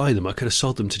offered to buy them. I could have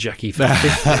sold them to Jackie for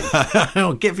 50.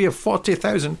 I'll give you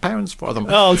 £40,000 for them.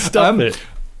 Oh, stop it.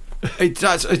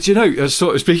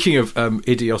 Sort of speaking of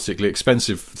idiotically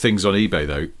expensive things on eBay,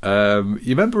 though, you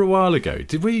remember a while ago,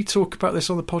 did we talk about this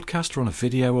on the podcast or on a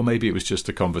video, or maybe it was just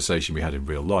a conversation we had in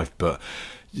real life, but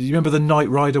you remember the Knight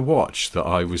Rider watch that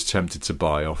I was tempted to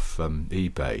buy off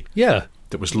eBay? Yeah.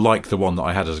 That was like the one that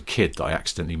I had as a kid that I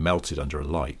accidentally melted under a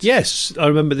light. Yes, I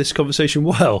remember this conversation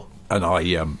well. And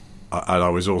I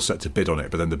was all set to bid on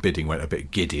it, but then the bidding went a bit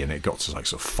giddy, and it got to like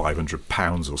sort of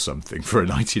 £500 or something for a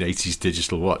 1980s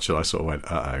digital watch, and I sort of went,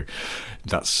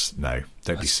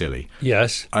 don't be silly.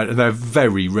 Yes. And they're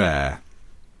very rare.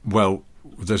 Well,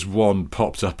 there's one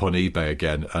popped up on eBay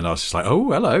again, and I was just like,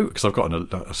 oh, hello, because I've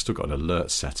still got an alert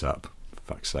set up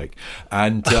fuck's sake.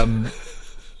 And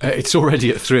it's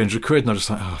already at 300 quid, and I'm just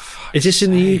like, oh, fuck. Is this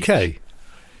in the UK?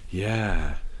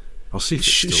 Yeah. I'll see if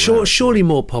it's still out. Surely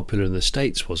more popular in the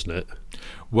States, wasn't it?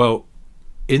 Well,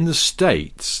 in the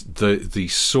States, the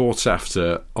sought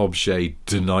after objet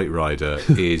de Knight Rider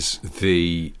is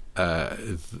a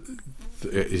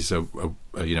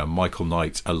Michael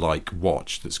Knight alike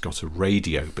watch that's got a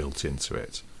radio built into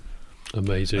it.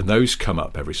 Amazing. And those come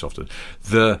up every so often.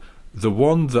 The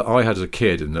one that I had as a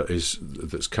kid and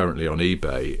that's currently on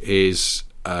eBay is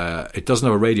it doesn't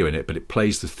have a radio in it, but it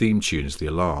plays the theme tune as the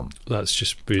alarm. That's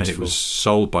just beautiful. And it was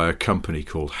sold by a company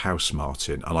called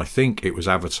Housemartin, and I think it was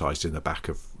advertised in the back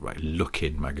of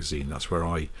Look-In magazine. That's where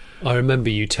I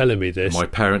remember you telling me this. My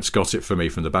parents got it for me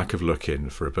from the back of Look-In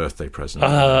for a birthday present,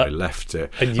 and I left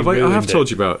it. And I have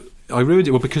told you about. I ruined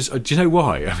it. Well, because do you know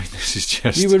why? I mean, this is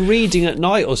just. You were reading at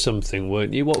night or something,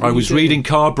 weren't you? I was reading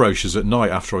car brochures at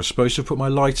night after I was supposed to put my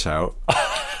light out.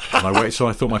 And I waited till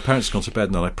I thought my parents had gone to bed,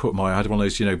 and then I had one of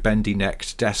those,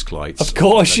 bendy-necked desk lights. Of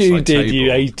course you did, table. you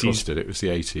 80s. Of course did. It was the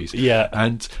 80s. Yeah.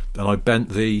 And I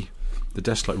bent the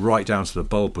desk light right down so the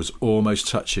bulb was almost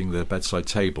touching the bedside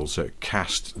table, so it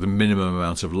cast the minimum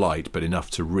amount of light, but enough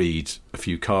to read a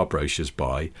few car brochures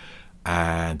by.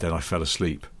 And then I fell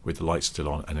asleep with the light still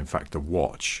on, and in fact the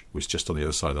watch was just on the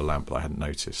other side of the lamp that I hadn't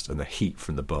noticed, and the heat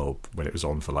from the bulb when it was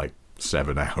on for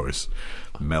 7 hours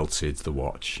melted the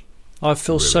watch. I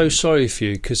feel so sorry for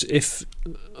you, because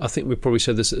I think we probably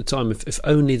said this at the time, if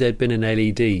only there'd been an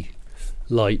LED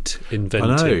light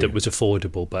invented that was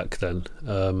affordable back then,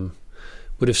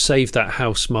 would have saved that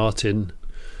Housemartin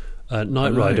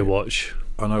Knight Rider watch.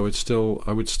 And I would still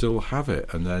have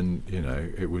it, and then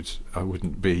I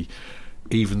wouldn't be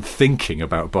even thinking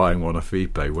about buying one off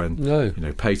eBay when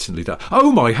patently that.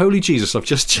 Oh my holy Jesus! I've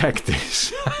just checked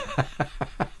this.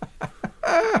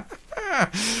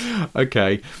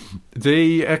 Okay,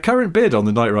 the current bid on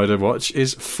the Knight Rider watch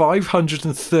is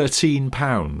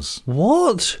 £513.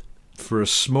 What? For a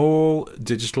small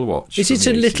digital watch. Is it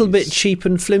a little bit cheap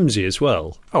and flimsy as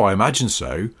well? Oh, I imagine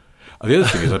so. And the other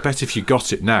thing is, I bet if you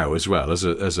got it now as well, as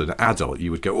an adult, you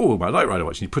would go, oh, my Knight Rider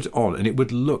watch, and you put it on, and it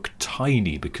would look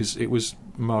tiny because it was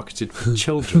marketed for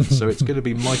children, so it's going to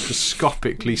be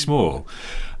microscopically small.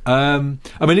 I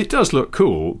mean, it does look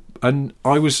cool, and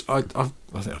I think I've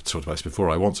talked about this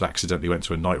before. I once accidentally went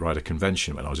to a Knight Rider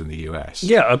convention when I was in the US.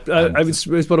 Yeah, it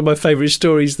was one of my favourite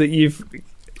stories that you've...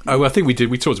 Oh, I think we did.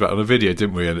 We talked about it on a video,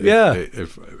 didn't we? And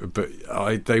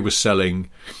they were selling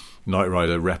Knight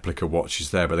Rider replica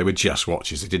watches there, but they were just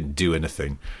watches. They didn't do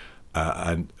anything,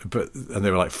 and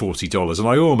they were like $40. And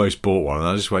I almost bought one, and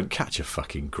I just went, "Catch a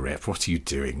fucking grip! What are you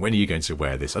doing? When are you going to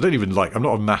wear this?" I'm not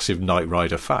a massive Knight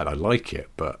Rider fan. I like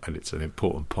it, and it's an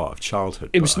important part of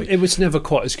childhood. It was never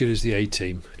quite as good as the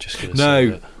A-Team.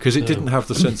 Because it didn't have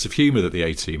the sense of humour that the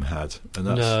A-Team had, and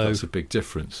that's a big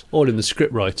difference. All in the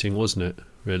script writing, wasn't it?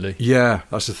 Really? Yeah,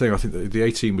 that's the thing. I think the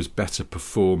A-Team was better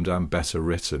performed and better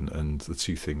written, and the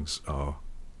two things are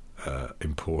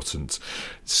important.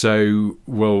 So,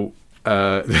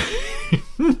 I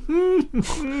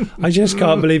just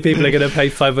can't believe people are going to pay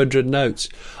 500 notes.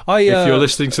 If you're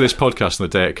listening to this podcast on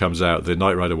the day it comes out, the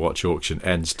Knight Rider watch auction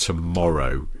ends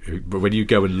tomorrow. But when you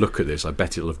go and look at this, I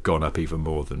bet it'll have gone up even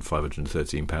more than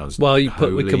 £513. Well,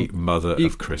 Mother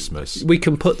of Christmas. We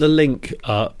can put the link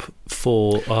up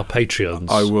for our Patreons.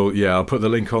 I will. Yeah, I'll put the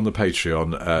link on the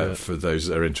Patreon for those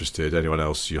that are interested. Anyone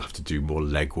else, you'll have to do more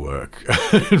legwork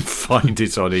and find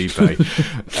it on eBay.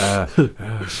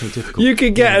 So difficult. You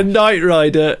can get a Knight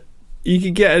Rider. You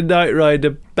can get a Knight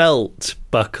Rider belt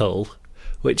buckle,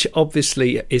 which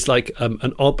obviously is like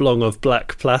an oblong of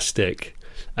black plastic,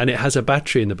 and it has a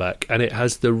battery in the back, and it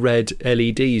has the red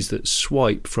LEDs that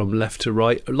swipe from left to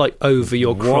right, like over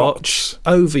your crotch.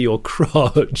 Over your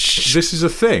crotch. This is a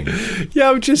thing. Yeah,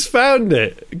 I've just found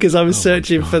it because I was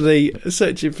searching for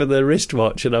the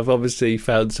wristwatch, and I've obviously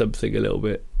found something a little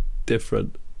bit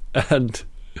different, and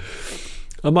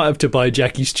I might have to buy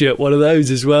Jackie Stewart one of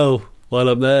those as well while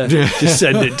I'm there. Just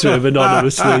send it to him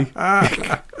anonymously.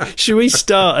 Should we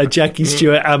start a Jackie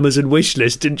Stewart Amazon wish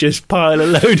list and just pile a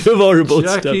load of horrible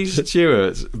stuff? Jackie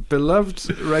Stewart, beloved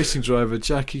racing driver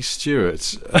Jackie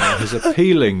Stewart, is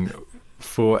appealing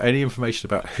for any information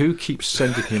about who keeps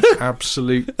sending him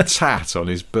absolute tat on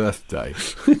his birthday.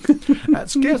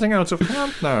 That's getting out of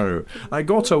hand now. I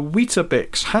got a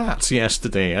Weetabix hat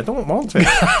yesterday. I don't want it.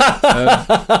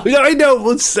 I don't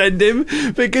want to send him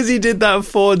because he did that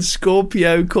Ford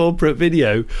Scorpio corporate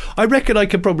video. I reckon I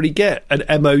could probably get an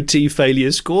MOT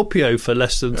failure Scorpio for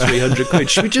less than 300 quid.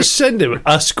 Should we just send him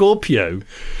a Scorpio?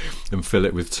 And fill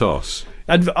it with toss?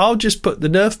 And I'll just put the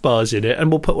Nerf bars in it,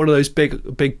 and we'll put one of those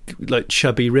big, like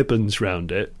chubby ribbons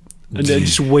round it, and then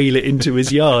just wheel it into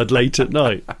his yard late at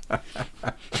night.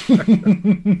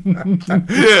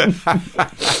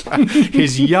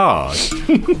 His yard.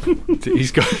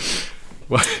 He's got.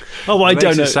 Well, I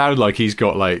don't know. It sound like he's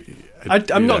got like.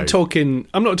 I'm not talking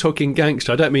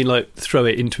gangster. I don't mean like throw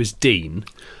it into his dean.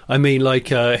 I mean like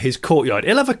his courtyard.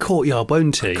 He'll have a courtyard,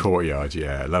 won't he? Courtyard,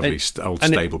 yeah, lovely old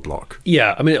stable block.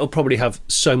 Yeah, I mean it'll probably have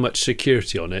so much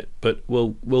security on it, but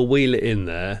we'll wheel it in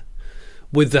there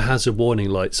with the hazard warning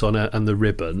lights on it and the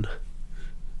ribbon.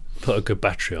 Put a good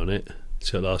battery on it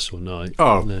so it lasts all night.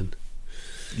 Oh, and then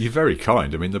you're very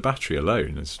kind. I mean the battery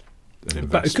alone is an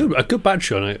investment. A good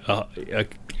battery on a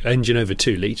engine over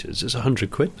 2 litres. It's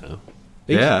 £100 now.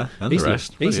 Yeah, and the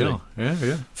rest. Easily.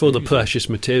 Yeah. For all the precious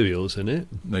materials in it.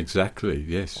 Exactly,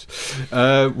 yes.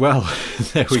 Well,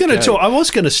 there we go. I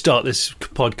was going to start this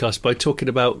podcast by talking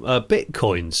about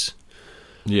bitcoins.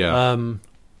 Yeah.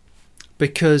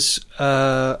 Because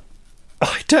I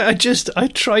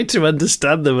try to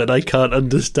understand them and I can't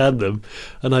understand them.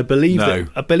 And I believe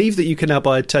that you can now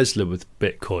buy a Tesla with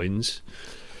bitcoins.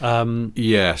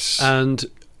 Yes. And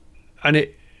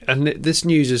this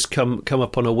news has come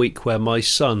up on a week where my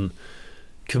son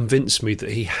convinced me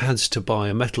that he has to buy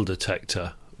a metal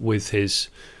detector with his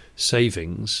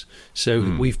savings.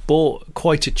 So we've bought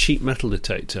quite a cheap metal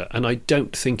detector, and I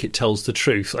don't think it tells the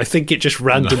truth. I think it just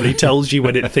randomly tells you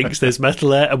when it thinks there's metal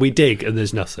there, and we dig and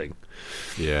there's nothing.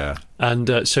 Yeah.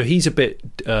 And so he's a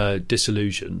bit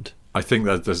disillusioned. I think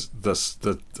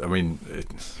that I mean,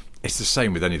 it's the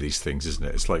same with any of these things, isn't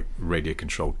it? It's like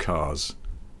radio-controlled cars.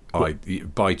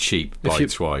 Buy cheap, buy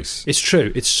twice. It's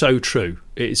true. It's so true.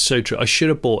 It is so true. I should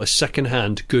have bought a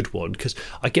second-hand good one, because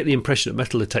I get the impression that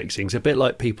metal detecting is a bit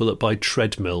like people that buy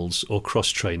treadmills or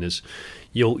cross-trainers.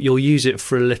 You'll use it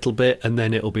for a little bit, and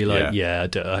then it'll be like,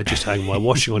 I just hang my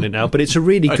washing on it now. But it's a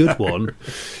really good one.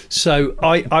 So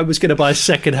I was going to buy a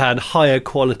second-hand, higher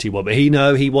quality one. But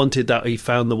he wanted that. He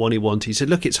found the one he wanted. He said,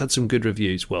 look, it's had some good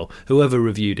reviews. Well, whoever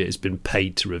reviewed it has been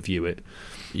paid to review it.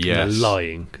 Yes. They're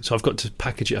lying. So I've got to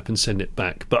package it up and send it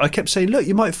back. But I kept saying, look,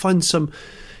 you might find some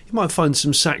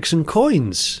Saxon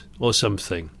coins or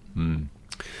something.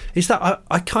 Is that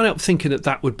I can't help thinking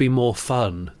that would be more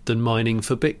fun than mining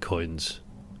for bitcoins.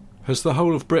 Has the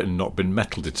whole of Britain not been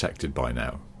metal detected by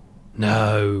now?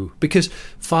 No, because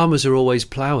farmers are always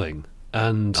ploughing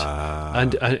and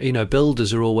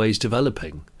builders are always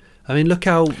developing. I mean, look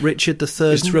how Richard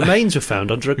III's remains were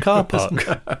found under a car park.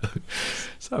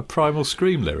 Is that a Primal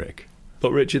Scream lyric?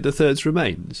 But Richard III's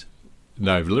remains?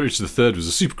 No, Richard III was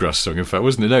a Supergrass song, in fact,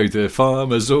 wasn't it? No, the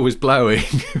farmer's always ploughing,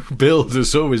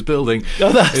 builder's always building.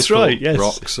 Oh, that's right, yes.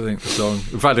 Rocks, I think, the song.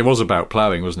 In fact, it was about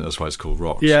ploughing, wasn't it? That's why it's called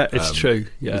Rocks. Yeah, it's true.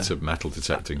 Yeah. It's a metal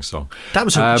detecting song. That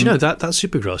was, do you know, that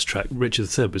Supergrass track,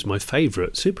 Richard III, was my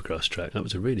favourite Supergrass track. That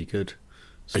was a really good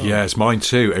song. Yeah, it's mine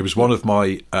too. It was one of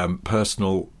my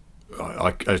personal...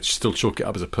 I still chalk it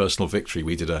up as a personal victory.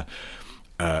 We did a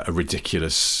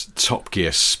ridiculous Top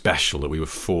Gear special that we were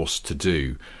forced to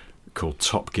do, called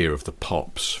Top Gear of the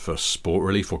Pops, for Sport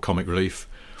Relief or Comic Relief,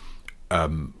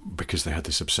 because they had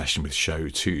this obsession with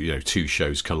two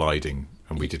shows colliding,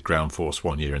 and we did Ground Force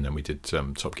one year, and then we did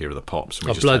Top Gear of the Pops. And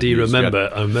I remember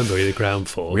the Ground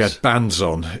Force. We had bands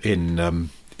on in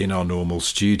our normal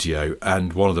studio,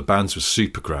 and one of the bands was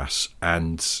Supergrass,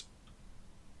 and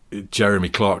Jeremy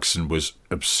Clarkson was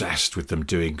obsessed with them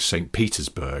doing St.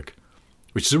 Petersburg,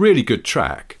 which is a really good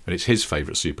track, and it's his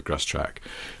favourite Supergrass track.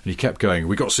 And he kept going,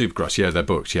 we got Supergrass, yeah, they're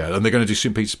booked, yeah, and they're going to do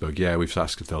St. Petersburg, yeah, we've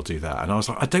asked if they'll do that. And I was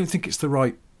like, I don't think it's the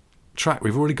right track.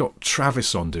 We've already got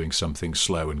Travis on doing something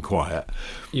slow and quiet.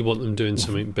 You want them doing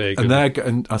something big.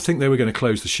 And I think they were going to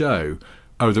close the show.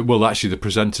 Actually, the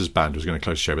presenters band was going to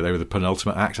close the show, but they were the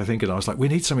penultimate act, I think. And I was like, we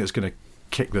need something that's going to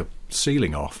kick the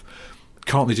ceiling off.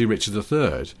 Can't they do Richard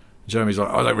III? Jeremy's like,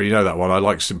 I don't really know that one. I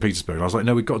like St. Petersburg. And I was like,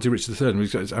 no, we've got to do Richard III.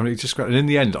 And in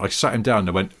the end, I sat him down and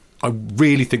I went, I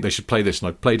really think they should play this. And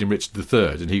I played him Richard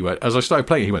III. And he went, as I started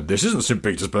playing, he went, this isn't St.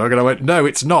 Petersburg. And I went, no,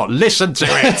 it's not. Listen to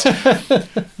it.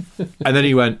 And then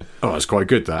he went, oh, that's quite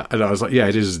good, that. And I was like, yeah,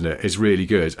 it is, isn't it? It's really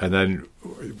good. And then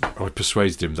I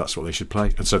persuaded him that's what they should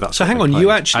play. And so that's hang on,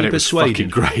 you actually persuaded? It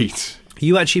was fucking great.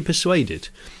 You actually persuaded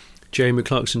Jeremy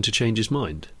Clarkson to change his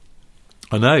mind?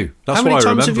 I know. That's How many why I times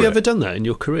remember have you it. ever done that in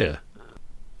your career?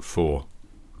 4.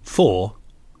 4?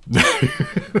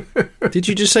 Did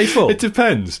you just say full? It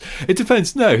depends.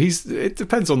 No, it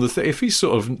depends on the if he's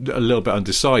sort of a little bit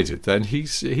undecided, then he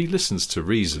listens to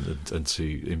reason and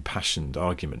to impassioned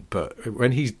argument. But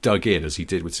when he's dug in, as he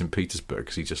did with St. Petersburg,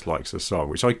 because he just likes the song,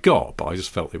 which I got, but I just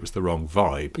felt it was the wrong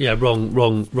vibe. Yeah,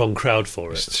 wrong crowd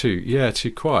for it. It's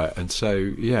too quiet, and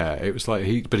so it was like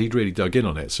he'd really dug in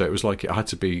on it. So it was like I had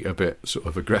to be a bit sort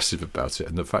of aggressive about it,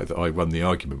 and the fact that I won the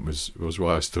argument was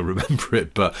why I still remember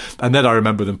it. And then I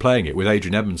remember them playing it with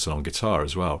Adrian Edmondson on guitar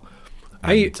as well.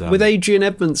 And, with Adrian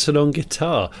Edmondson on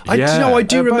guitar. I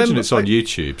do remember it's on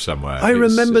YouTube somewhere. I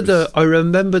remember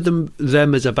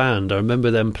them as a band. I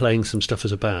remember them playing some stuff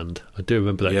as a band. I do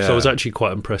remember that because I was actually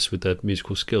quite impressed with their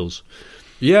musical skills.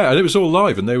 Yeah, and it was all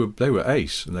live, and they were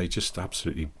ace, and they just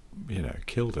absolutely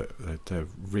killed it.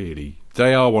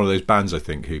 They are one of those bands, I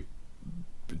think, who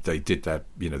paid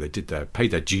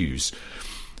their dues.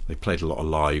 They played a lot of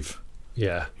live.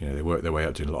 Yeah, they work their way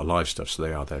out doing a lot of live stuff, so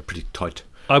they're pretty tight.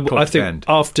 I think band.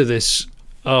 after this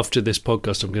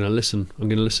podcast, I'm going to listen. I'm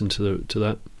going to listen to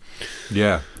that.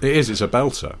 Yeah, it is. It's a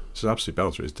belter. It's an absolute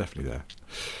belter. It's definitely their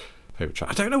favourite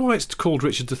track. I don't know why it's called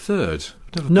Richard III.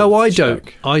 No, I don't.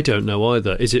 I don't know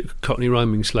either. Is it Cockney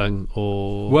rhyming slang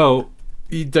or? Well,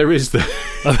 there is the.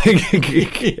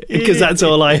 Because that's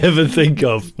all I ever think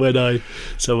of when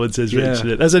someone says Richard.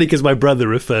 Yeah. That's only because my brother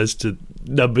refers to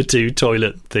number 2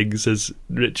 toilet things as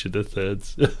Richard III.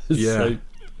 Yeah. So,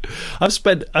 I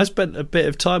spent a bit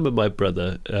of time with my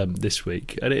brother this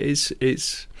week, and he's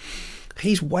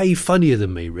way funnier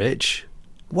than me, Rich.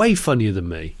 Way funnier than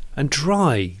me, and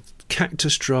dry,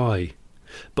 cactus dry,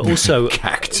 but also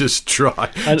cactus dry.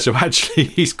 So actually,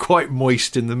 he's quite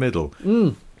moist in the middle.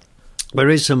 There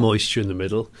is some moisture in the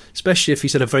middle, especially if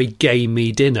he's had a very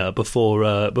gamey dinner before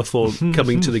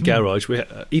coming to the garage.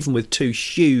 Even with 2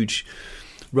 huge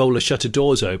roller shutter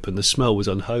doors open, the smell was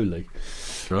unholy.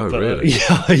 Oh, really?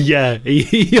 Yeah.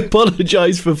 He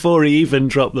apologised before he even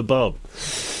dropped the bomb.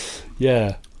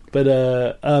 Yeah,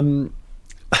 but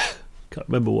can't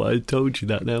remember why I told you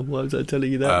that now. Why was I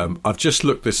telling you that? I've just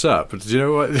looked this up. But do you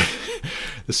know what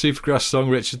the Supergrass song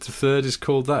Richard III is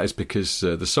called? That is because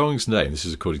the song's name, this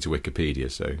is according to Wikipedia,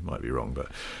 so it might be wrong,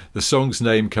 but the song's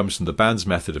name comes from the band's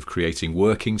method of creating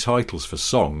working titles for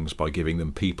songs by giving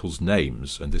them people's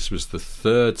names. And this was the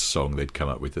 3rd song they'd come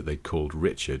up with that they'd called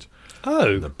Richard.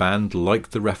 Oh. And the band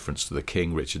liked the reference to the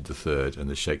King Richard III and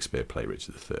the Shakespeare play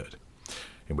Richard III.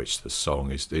 In which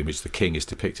the king is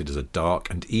depicted as a dark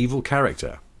and evil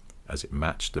character, as it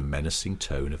matched the menacing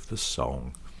tone of the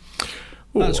song.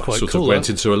 That's quite sort cool. Of went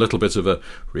into a little bit of a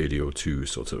Radio 2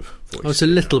 sort of voice. Oh, it's a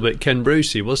little bit Ken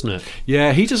Brucey, wasn't it?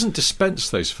 Yeah, he doesn't dispense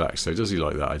those facts, though, does he?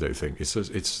 Like that, I don't think. It's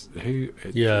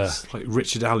like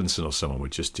Richard Allinson or someone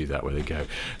would just do that, where they go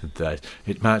that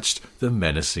it matched the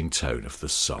menacing tone of the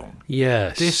song.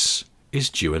 Yes, this is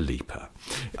Dua Lipa.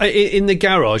 In the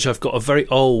garage, I've got a very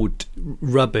old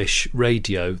rubbish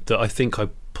radio that I think I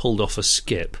pulled off a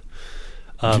skip,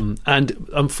 and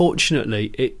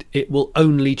unfortunately, it will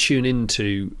only tune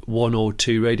into 1 or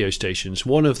 2 radio stations.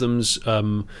 One of them's I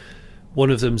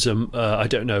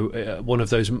don't know, one of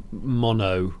those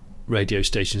mono radio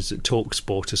stations that talk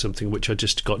sport or something, which I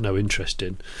just got no interest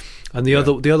in, and the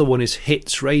other one is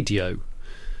Hits Radio.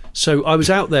 So I was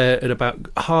out there at about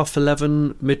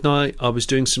 11:30, midnight. I was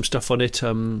doing some stuff on it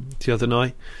the other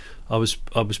night. I was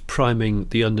priming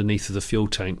the underneath of the fuel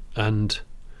tank, and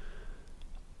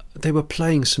they were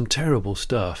playing some terrible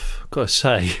stuff. Got to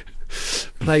say,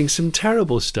 playing some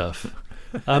terrible stuff.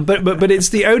 But it's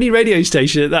the only radio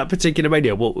station at that particular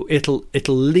radio. Well, it'll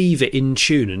leave it in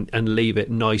tune and leave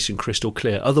it nice and crystal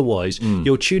clear. Otherwise,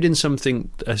 you'll tune in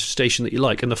a station that you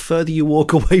like, and the further you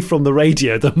walk away from the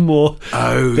radio, the more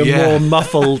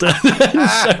muffled.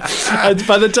 And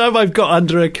by the time I've got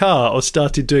under a car or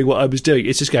started doing what I was doing,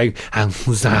 it's just going. I'm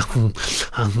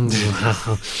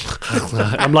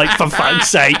like, for fuck's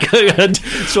sake! And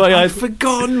so I've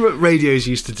forgotten radios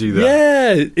used to do that.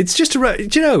 Yeah, it's just do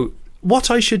you know?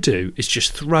 What I should do is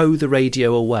just throw the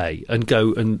radio away and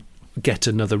go and get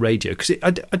another radio, because I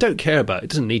don't care about it. It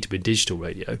doesn't need to be a digital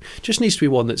radio. It just needs to be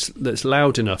one that's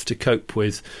loud enough to cope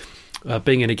with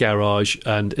being in a garage,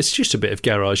 and it's just a bit of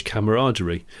garage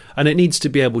camaraderie. And it needs to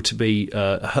be able to be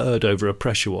heard over a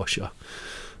pressure washer.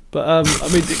 But I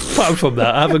mean, apart from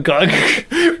that, I haven't got.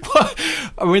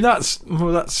 I mean, that's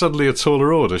suddenly a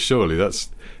taller order. Surely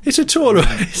It's a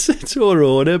taller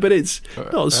order, but it's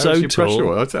not so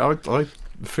tall. I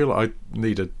feel like I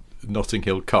need a Notting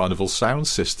Hill Carnival sound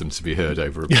system to be heard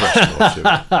over a pressure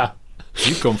washer.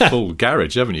 You've gone full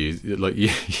garage, haven't you? Like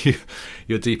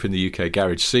you're deep in the UK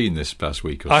garage scene this past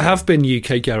week or so. I have been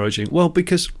UK garaging. Well,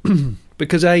 because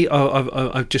because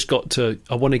I've just got to.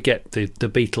 I want to get the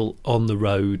Beetle on the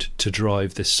road to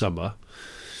drive this summer,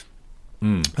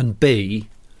 and B,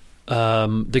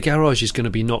 the garage is going to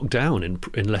be knocked down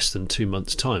in less than 2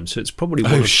 months' time. So it's probably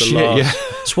one of the last. Yeah.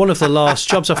 It's one of the last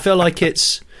jobs. I feel like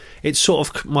it's sort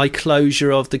of my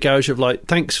closure of the garage of like,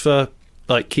 thanks for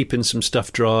like keeping some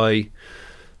stuff dry,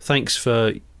 thanks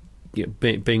for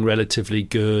being relatively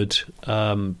good,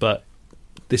 but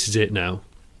this is it now.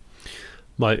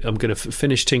 I'm going to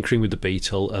finish tinkering with the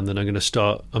Beetle, and then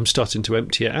I'm starting to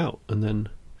empty it out, and then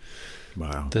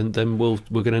then we're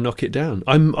going to knock it down.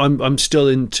 I'm still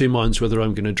in two minds whether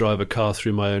I'm going to drive a car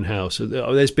through my own house.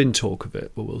 There's been talk of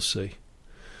it, but we'll see.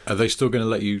 Are they still going to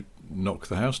let you knock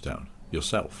the house down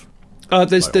yourself?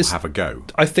 There's have a go.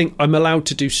 I think I'm allowed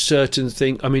to do certain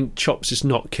things. I mean, Chops is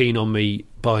not keen on me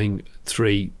buying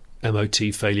 3 MOT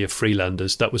failure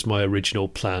Freelanders. That was my original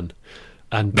plan.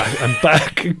 And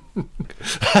back.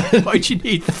 Why'd you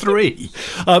need 3?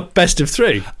 Best of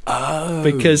 3. Oh.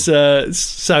 Because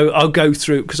so I'll go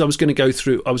through, because I was going to go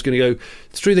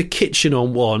through the kitchen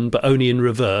on one, but only in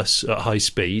reverse at high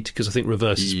speed, because I think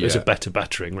reverse is a better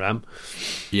battering ram.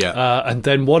 Yeah. And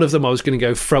then one of them I was going to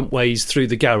go front ways through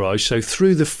the garage, so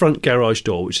through the front garage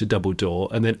door, which is a double door,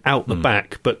 and then out the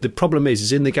back. But the problem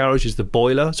is in the garage is the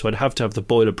boiler, so I'd have to have the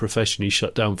boiler professionally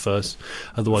shut down first,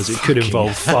 otherwise it could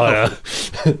involve fire.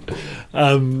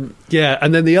 And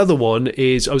then the other one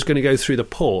is I was going to go through the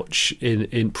porch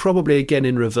in probably again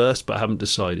in reverse, but I haven't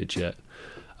decided yet.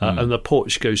 And the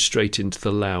porch goes straight into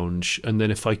the lounge, and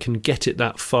then if I can get it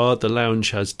that far, the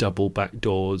lounge has double back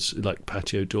doors, like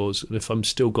patio doors, and if I'm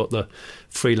still got the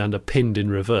Freelander pinned in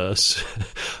reverse,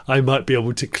 I might be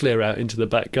able to clear out into the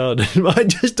back garden. I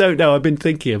just don't know. I've been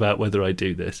thinking about whether I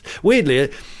do this.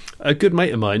 Weirdly, a good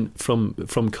mate of mine from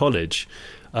college,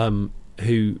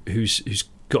 who's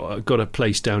got a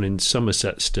place down in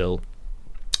Somerset still,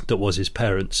 that was his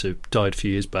parents, who died a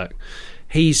few years back.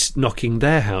 He's knocking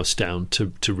their house down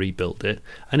to rebuild it,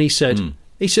 and he said,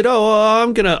 "Oh,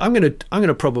 I'm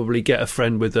gonna probably get a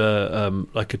friend with a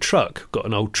like a truck. Got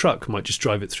an old truck, might just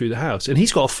drive it through the house." And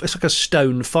he's got it's like a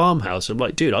stone farmhouse. I'm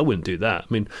like, dude, I wouldn't do that.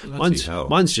 I mean, mine's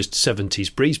just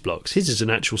 70s breeze blocks. His is an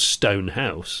actual stone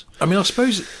house. I mean, I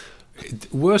suppose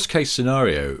worst case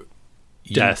scenario,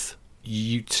 death.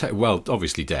 Well,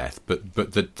 obviously death, but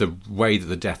the way that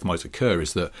the death might occur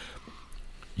is that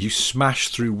you smash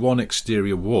through one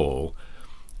exterior wall,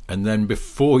 and then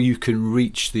before you can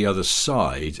reach the other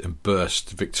side and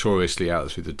burst victoriously out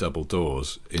through the double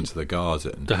doors into the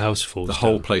garden, the house falls down.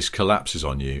 Whole place collapses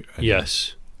on you.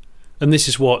 Yes, and this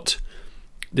is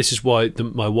why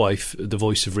my wife, the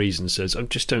voice of reason, says, I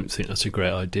just don't think that's a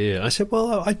great idea. I said,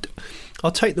 well,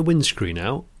 I'll take the windscreen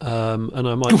out, and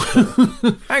I might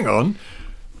hang on,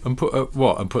 and put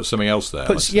what? And put something else there.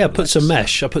 Put some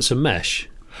mesh. I put some mesh.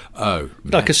 Oh,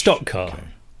 like a stock car. Okay.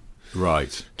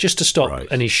 Right. Just to stop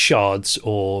any shards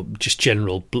or just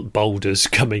general boulders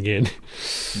coming in.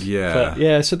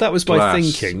 Yeah. So that was my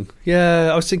thinking.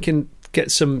 Yeah, I was thinking get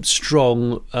some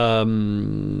strong,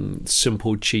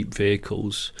 simple, cheap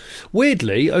vehicles.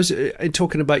 Weirdly, I was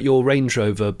talking about your Range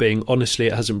Rover being, honestly,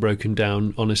 it hasn't broken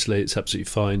down. Honestly, it's absolutely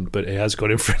fine, but it has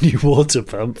gone in for a new water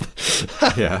pump.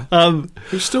 Yeah.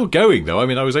 It's still going, though. I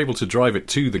mean, I was able to drive it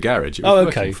to the garage. It was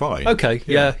working fine. Okay.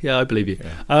 Yeah, I believe you.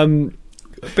 Yeah.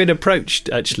 Been approached,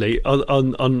 actually,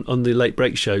 on the Late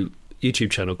Break Show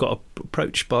YouTube channel, got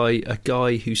approached by a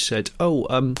guy who said,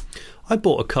 I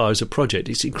bought a car as a project.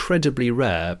 It's incredibly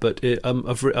rare, but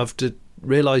I've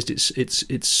realised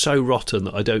it's so rotten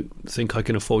that I don't think I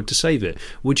can afford to save it.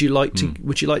 Would you like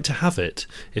to have it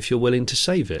if you're willing to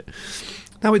save it?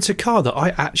 Now, it's a car that I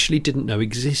actually didn't know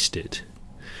existed,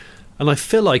 and I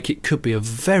feel like it could be a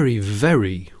very,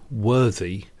 very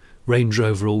worthy Range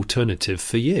Rover alternative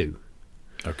for you.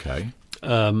 Okay.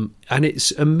 And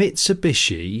it's a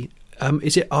Mitsubishi.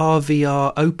 Is it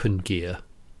RVR Open Gear?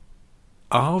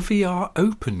 RVR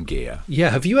Open Gear? Yeah.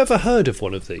 Have you ever heard of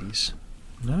one of these?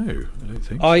 No, I don't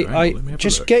think so. I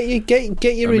just get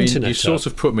your internet. You sort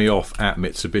of put me off at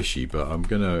Mitsubishi, but I'm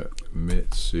gonna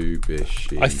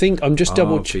Mitsubishi. I think I'm just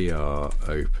double RVR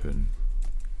Open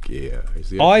Gear. Is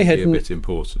the Open Gear bit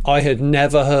important? I had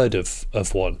never heard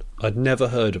of one. I'd never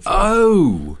heard of one.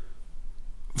 Oh,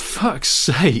 fuck's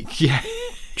sake! Yeah.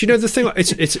 Do you know the thing?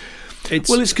 It's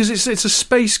well, it's because it's a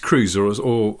space cruiser,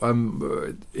 or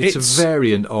it's a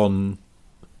variant on.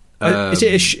 Is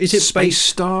it Space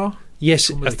Star?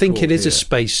 Yes, I think it is a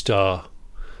Space Star.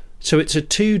 So it's a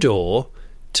 2-door,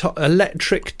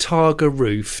 electric Targa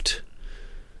roofed,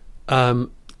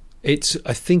 I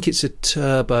think it's a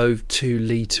turbo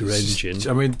 2-litre engine.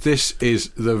 I mean, this is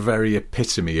the very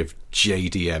epitome of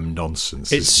JDM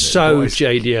nonsense. It's so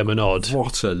JDM and odd.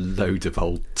 What a load of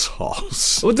old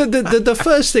toss. Well, the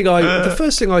first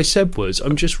thing I said was,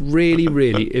 I'm just really,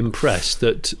 really impressed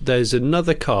that there's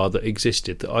another car that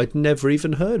existed that I'd never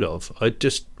even heard of.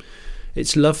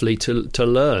 It's lovely to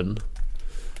learn.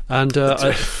 And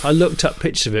I looked up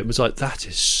pictures of it and was like, that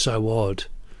is so odd.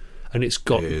 And it's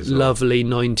got lovely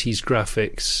 90s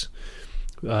graphics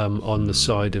on the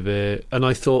side of it. And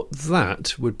I thought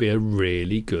that would be a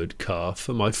really good car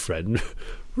for my friend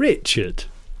Richard.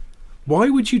 Why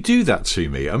would you do that to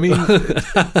me? I mean,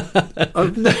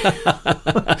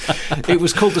 it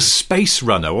was called the Space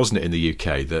Runner, wasn't it, in the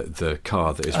UK, the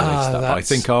car that is related to that? I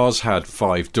think ours had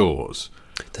 5 doors.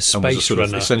 The Space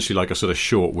Runner. Essentially like a sort of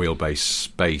short wheelbase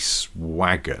space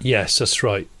wagon. Yes, that's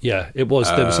right. Yeah, it was.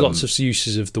 There was lots of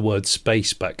uses of the word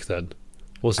space back then,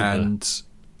 wasn't there?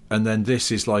 And then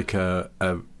this is like a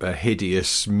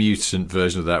hideous mutant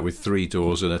version of that with 3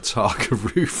 doors and a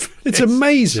Targa roof. It's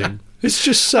amazing. It's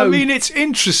just so... I mean, it's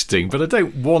interesting, but I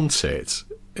don't want it.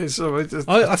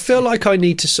 I feel like I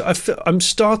need to... I'm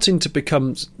starting to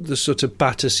become the sort of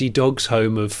Battersea Dogs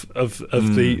home of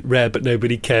the rare but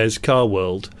nobody cares car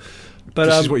world. But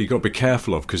this is what you've got to be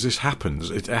careful of, because this happens.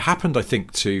 It happened, I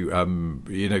think,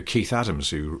 to Keith Adams,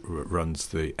 who runs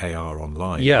the AR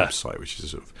Online website, which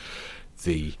is sort of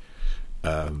the...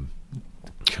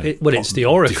 it's the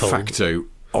Oracle. De facto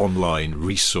online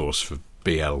resource for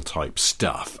BL type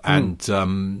stuff. And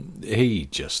he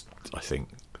just, I think...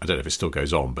 I don't know if it still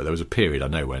goes on, but there was a period I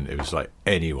know when it was like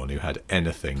anyone who had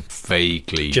anything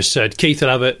vaguely just said, "Keith will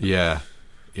have it." Yeah.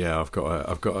 I've got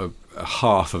a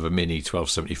half of a Mini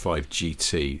 1275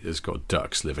 GT that's got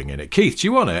ducks living in it. Keith, do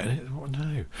you want it?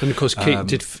 No. And of course,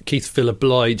 did Keith feel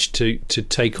obliged to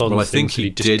take on? Well, I things think he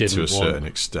that he did just to a didn't want? certain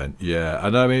extent. Yeah,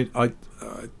 and I mean, I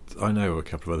know a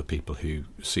couple of other people who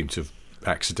seem to have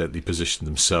accidentally positioned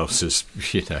themselves as,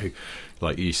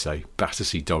 like you say,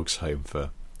 Battersea Dogs home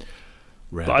for.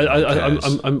 But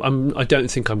I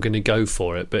don't think I'm going to go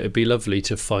for it. But it'd be lovely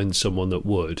to find someone that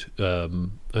would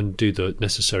and do the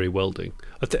necessary welding.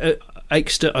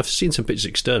 I've seen some pictures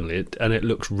externally, and it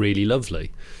looks really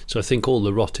lovely. So I think all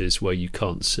the rot is where you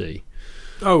can't see.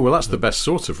 Oh well, that's the best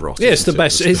sort of rot. Yeah, it's the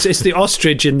best. It's the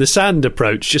ostrich in the sand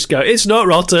approach. Just go. It's not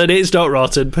rotten. It's not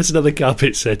rotten. Put another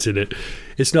carpet set in it.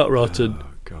 It's not rotten. Oh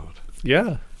God.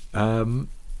 Yeah.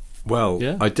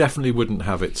 I definitely wouldn't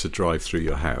have it to drive through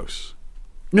your house.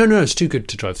 No, it's too good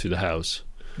to drive through the house.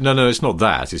 No, it's not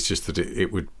that. It's just that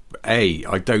it would...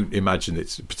 I don't imagine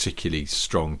it's a particularly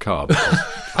strong car because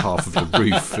half of the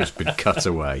roof has been cut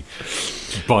away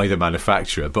by the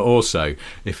manufacturer. But also,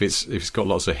 if it's got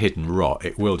lots of hidden rot,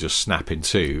 it will just snap in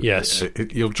two. Yes.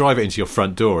 You'll drive it into your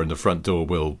front door, and the front door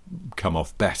will come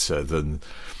off better than...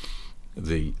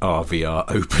 the RVR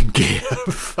open gear.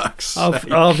 Fuck's sake.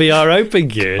 RVR open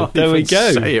gear. There we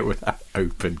go. Say it without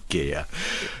open gear.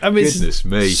 I mean, goodness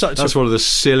me, that's one of the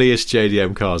silliest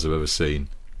JDM cars I've ever seen.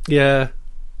 Yeah,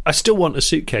 I still want a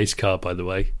suitcase car, by the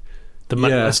way.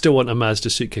 I still want a Mazda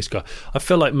suitcase car. I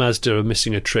feel like Mazda are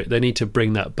missing a trick. They need to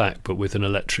bring that back, but with an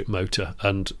electric motor.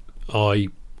 And I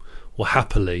will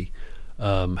happily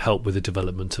help with the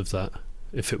development of that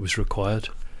if it was required.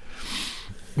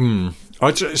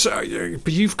 But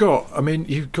you've got a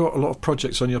lot of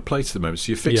projects on your plate at the moment.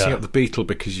 So you're fixing up the Beetle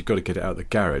because you've got to get it out of the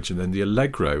garage, and then the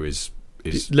Allegro is.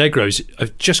 Allegro's.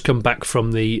 I've just come back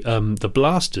from the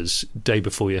blasters day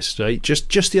before yesterday.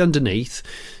 Just the underneath,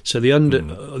 so the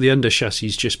under chassis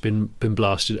just been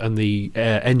blasted, and the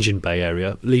engine bay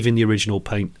area, leaving the original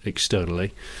paint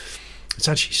externally. It's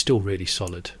actually still really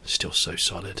solid. Still so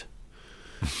solid.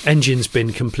 Engine's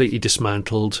been completely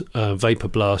dismantled, vapor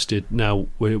blasted. Now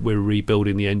we're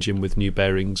rebuilding the engine with new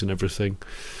bearings and everything.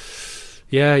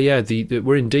 Yeah.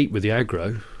 We're in deep with the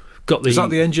aggro. Is that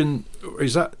the engine?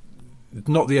 Is that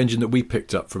not the engine that we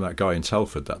picked up from that guy in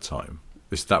Telford that time?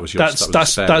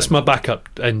 That's my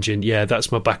backup engine. Yeah,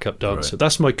 that's my backup dancer. Right.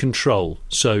 That's my control.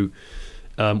 So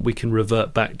we can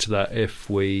revert back to that if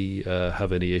we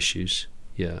have any issues.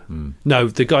 Yeah. No,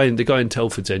 the guy in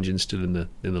Telford's engine's still in the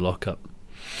lockup.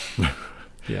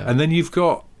 Yeah. And then you've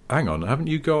got... Hang on, haven't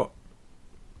you got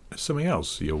something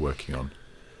else you're working on?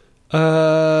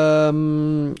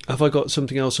 Have I got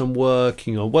something else I'm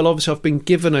working on? Well, obviously I've been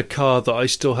given a car that I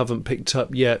still haven't picked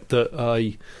up yet that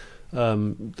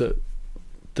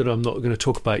that I'm not going to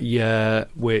talk about yet,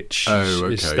 which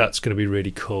that's going to be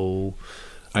really cool.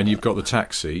 And you've got the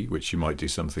taxi, which you might do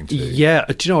something to. Yeah,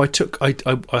 do you know,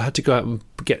 I had to go out and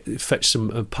fetch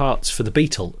some parts for the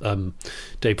Beetle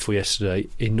day before yesterday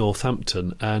in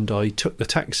Northampton, and I took the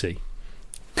taxi.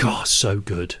 God, so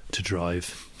good to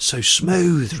drive. So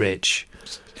smooth, Rich.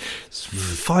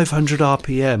 500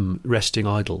 RPM resting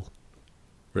idle.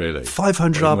 Really?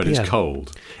 500 RPM. When it's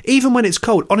cold? Even when it's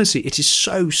cold. Honestly, it is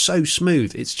so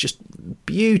smooth. It's just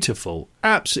beautiful.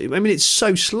 Absolutely. I mean, it's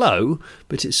so slow,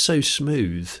 but it's so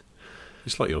smooth.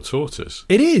 It's like your tortoise.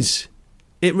 It is.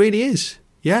 It really is.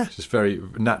 Yeah. It's just very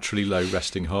naturally low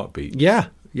resting heartbeat. Yeah,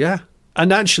 yeah.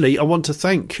 And actually, I want to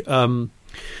thank... I'm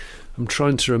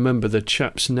trying to remember the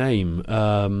chap's name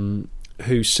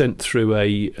who sent through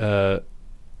an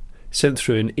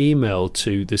email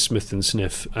to the Smith and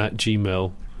Sniff at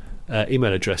Gmail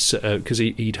email address because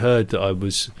he'd heard that I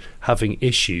was having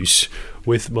issues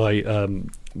with my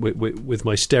with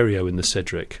my stereo in the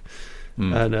Cedric,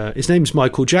 and his name's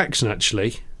Michael Jackson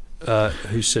actually,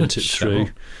 who sent it through.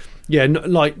 Yeah,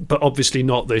 but obviously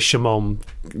not the Shaman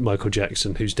Michael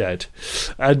Jackson, who's dead.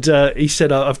 And he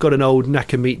said, I've got an old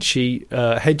Nakamichi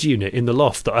head unit in the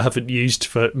loft that I haven't used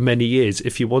for many years.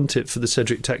 If you want it for the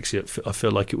Cedric Taxi, I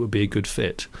feel like it would be a good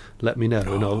fit. Let me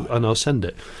know, and I'll send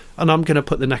it. And I'm going to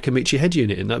put the Nakamichi head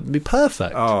unit in. That would be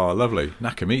perfect. Oh, lovely.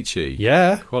 Nakamichi.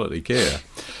 Yeah. Quality gear.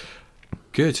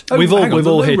 Good. We've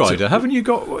all hit lowrider. Haven't you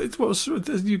got? Are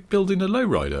you building a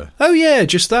lowrider? Oh yeah,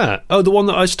 just that. Oh, the one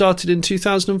that I started in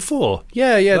 2004.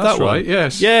 Yeah, that's that one. Right.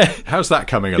 Yes. Yeah. How's that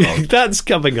coming along? That's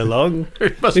coming along.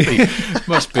 It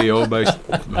must be almost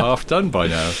half done by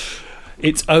now.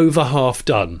 It's over half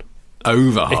done.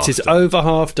 It is over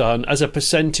half done. As a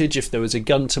percentage, if there was a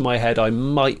gun to my head, I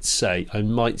might say it's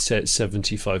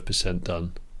 75%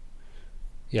 done.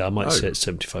 Yeah, I might say it's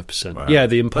 75%. Wow. Yeah,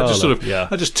 the Impala.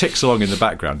 That just ticks along in the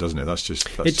background, doesn't it?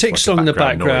 It ticks along in the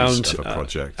background, of a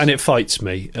project. And it fights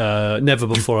me. Never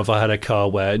before have I had a car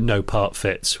where no part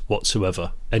fits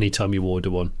whatsoever. Anytime you order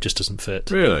one, just doesn't fit.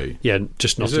 Really? Yeah,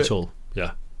 just not at all.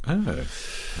 Yeah. Oh,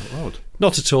 odd.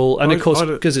 Not at all. And of course,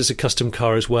 because it's a custom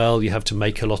car as well, you have to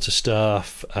make a lot of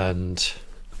stuff. And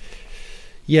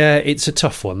yeah, it's a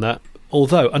tough one, that.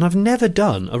 Although, and I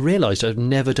realised I've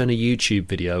never done a YouTube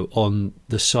video on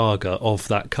the saga of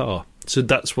that car. So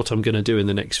that's what I'm going to do in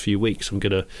the next few weeks. There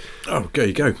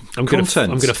you go. I'm going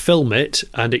to film it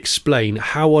and explain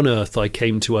how on earth I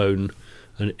came to own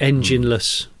an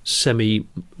engineless,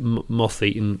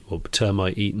 semi-moth-eaten or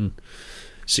termite-eaten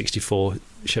 64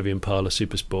 Chevy Impala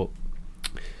Super Sport,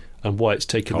 and why it's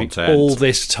taken me all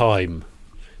this time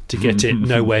to get it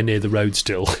nowhere near the road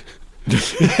still.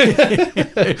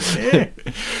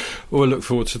 Well, I look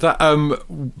forward to that.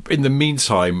 In the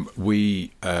meantime,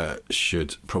 we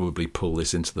should probably pull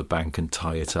this into the bank and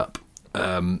tie it up.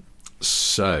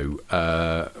 So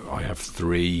I have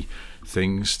 3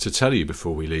 things to tell you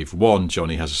before we leave. 1,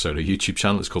 Johnny has a solo YouTube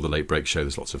channel. It's called The Late Break Show.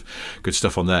 There's lots of good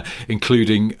stuff on there,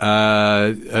 including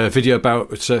a video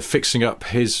about fixing up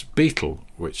his Beetle,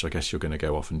 which I guess you're going to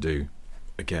go off and do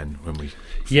again when we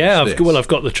I've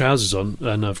got the trousers on,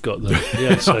 and I've got the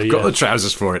got the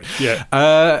trousers for it.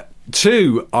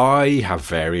 2, I have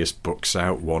various books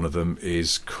out. One of them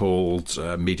is called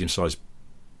Medium-Sized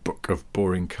Book of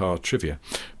Boring Car Trivia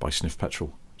by Sniff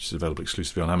Petrol, which is available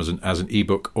exclusively on Amazon as an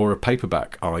ebook or a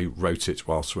paperback. I wrote it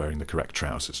whilst wearing the correct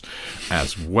trousers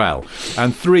as well.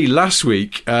 And 3, last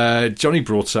week Johnny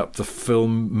brought up the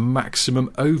film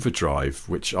Maximum Overdrive,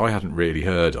 which I hadn't really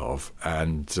heard of,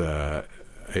 and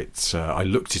I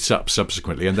looked it up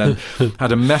subsequently, and then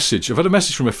had a message. I've had a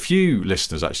message from a few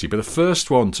listeners actually, but the first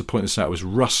one to point this out was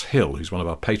Russ Hill, who's one of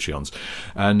our Patreons,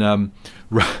 and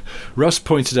Russ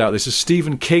pointed out this is a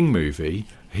Stephen King movie.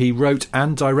 He wrote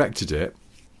and directed it,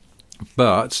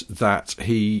 but that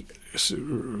he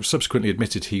subsequently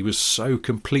admitted he was so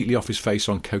completely off his face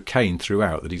on cocaine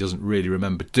throughout that he doesn't really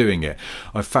remember doing it.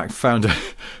 I in fact found a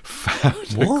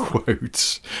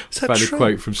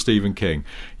quote from Stephen King.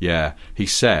 Yeah, he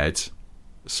said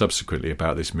subsequently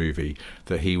about this movie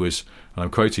that he was, and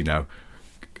I'm quoting now,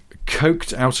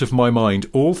 coked out of my mind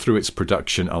all through its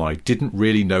production, and I didn't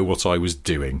really know what I was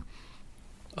doing.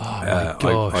 Oh my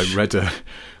gosh!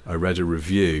 I read a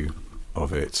review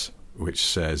of it which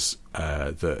says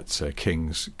that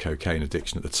King's cocaine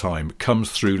addiction at the time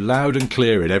comes through loud and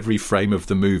clear in every frame of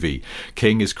the movie.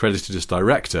 King is credited as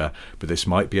director, but this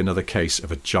might be another case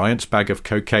of a giant bag of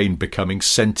cocaine becoming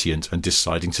sentient and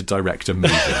deciding to direct a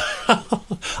movie.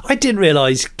 I didn't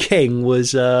realise King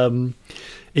was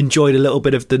enjoyed a little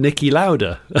bit of the Niki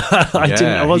Lauda.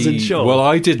 I wasn't sure. Well,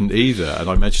 I didn't either, and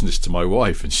I mentioned this to my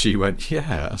wife, and she went,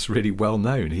 "Yeah, that's really well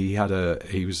known. He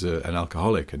was an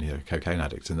alcoholic and a cocaine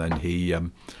addict, and then he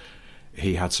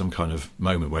had some kind of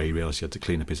moment where he realised he had to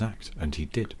clean up his act, and he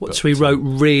did." So he wrote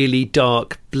really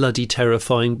dark, bloody,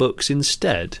 terrifying books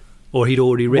instead? Or he'd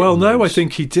already written Well, no, those? I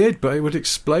think he did, but it would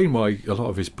explain why a lot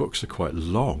of his books are quite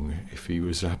long if he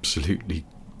was absolutely...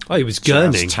 Oh, he was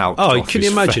gurning. Can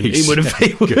you imagine? Face.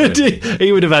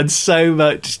 He would have had so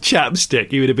much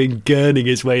chapstick. He would have been gurning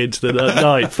his way into the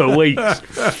night for weeks,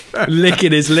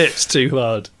 licking his lips too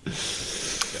hard.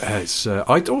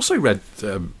 I'd also read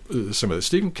some of it.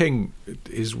 Stephen King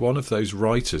is one of those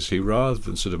writers who, rather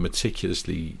than sort of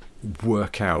meticulously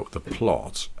work out the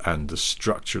plot and the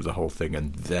structure of the whole thing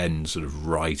and then sort of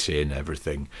write in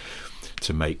everything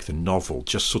to make the novel,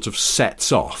 just sort of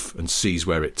sets off and sees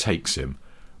where it takes him,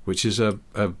 which is a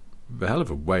hell of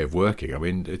a way of working. I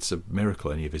mean, it's a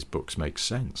miracle any of his books make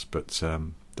sense, but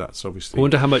that's obviously... I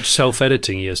wonder how much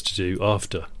self-editing he has to do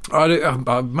after. I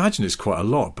imagine it's quite a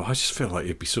lot, but I just feel like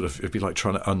it'd be like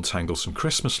trying to untangle some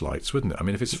Christmas lights, wouldn't it? I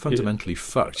mean, if it's fundamentally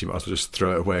fucked, you might as well just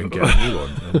throw it away and get a new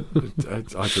one.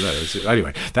 I don't know.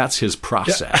 Anyway, that's his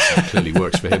process. It clearly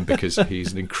works for him because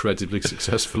he's an incredibly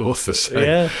successful author.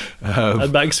 So,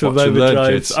 and Maximum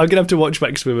Overdrive. I'm going to have to watch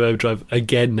Maximum Overdrive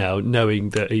again now,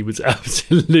 knowing that he was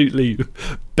absolutely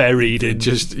buried in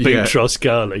just Boutros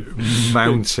Ghali.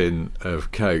 Mountain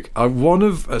of coke. One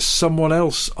of someone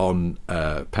else on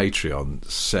Patreon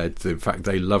said that, in fact,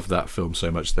 they loved that film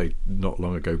so much they not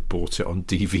long ago bought it on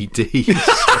DVD.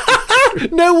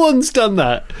 No one's done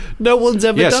that. No one's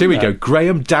ever done that. Yes, here we go.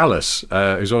 Graham Dallas,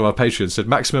 who's one of our Patreons, said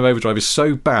Maximum Overdrive is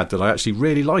so bad that I actually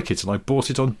really like it, and I bought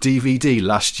it on DVD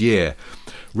last year.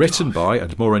 Written by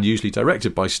and more unusually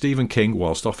directed by Stephen King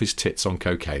whilst off his tits on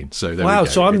cocaine. So there we go.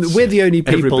 So we're the only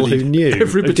people who knew.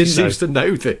 Everybody seems to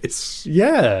know this.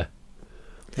 Yeah.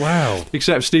 Wow.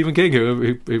 Except Stephen King,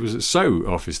 who was so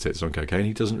off his tits on cocaine,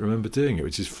 he doesn't remember doing it,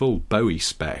 which is full Bowie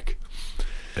spec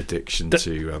addiction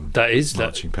to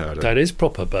Marching Powder. That is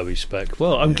proper Bowie spec.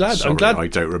 Well, I'm glad. I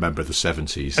don't remember the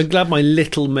 70s. I'm glad my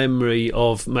little memory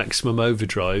of Maximum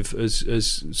Overdrive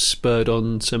has spurred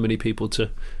on so many people to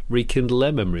rekindle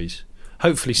their memories.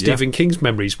 Hopefully Stephen King's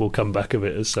memories will come back of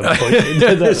it at some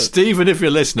point. Stephen, if you're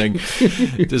listening,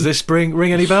 does this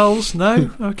ring any bells?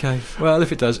 No? Okay. Well,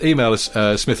 if it does, email us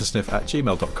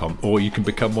smithandsniff@gmail.com, or you can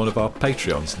become one of our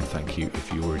Patreons, and thank you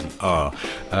if you already are.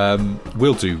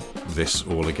 We'll do this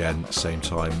all again, same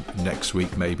time next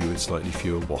week, maybe with slightly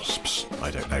fewer wasps. I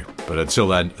don't know. But until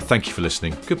then, thank you for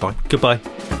listening. Goodbye. Goodbye.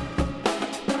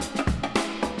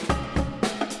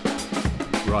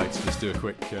 Right, let's do a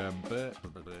quick...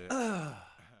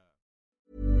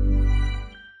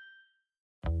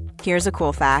 Here's a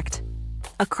cool fact.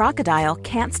 A crocodile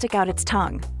can't stick out its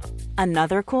tongue.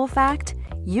 Another cool fact,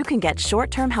 you can get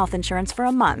short-term health insurance for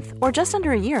a month or just under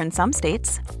a year in some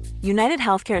states. United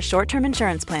Healthcare short-term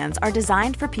insurance plans are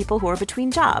designed for people who are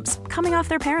between jobs, coming off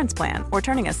their parents' plan, or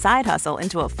turning a side hustle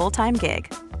into a full-time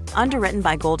gig. Underwritten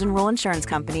by Golden Rule Insurance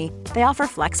Company, they offer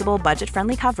flexible,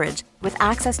 budget-friendly coverage with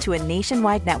access to a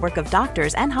nationwide network of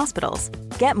doctors and hospitals.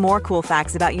 Get more cool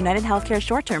facts about United Healthcare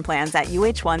short-term plans at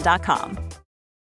uh1.com.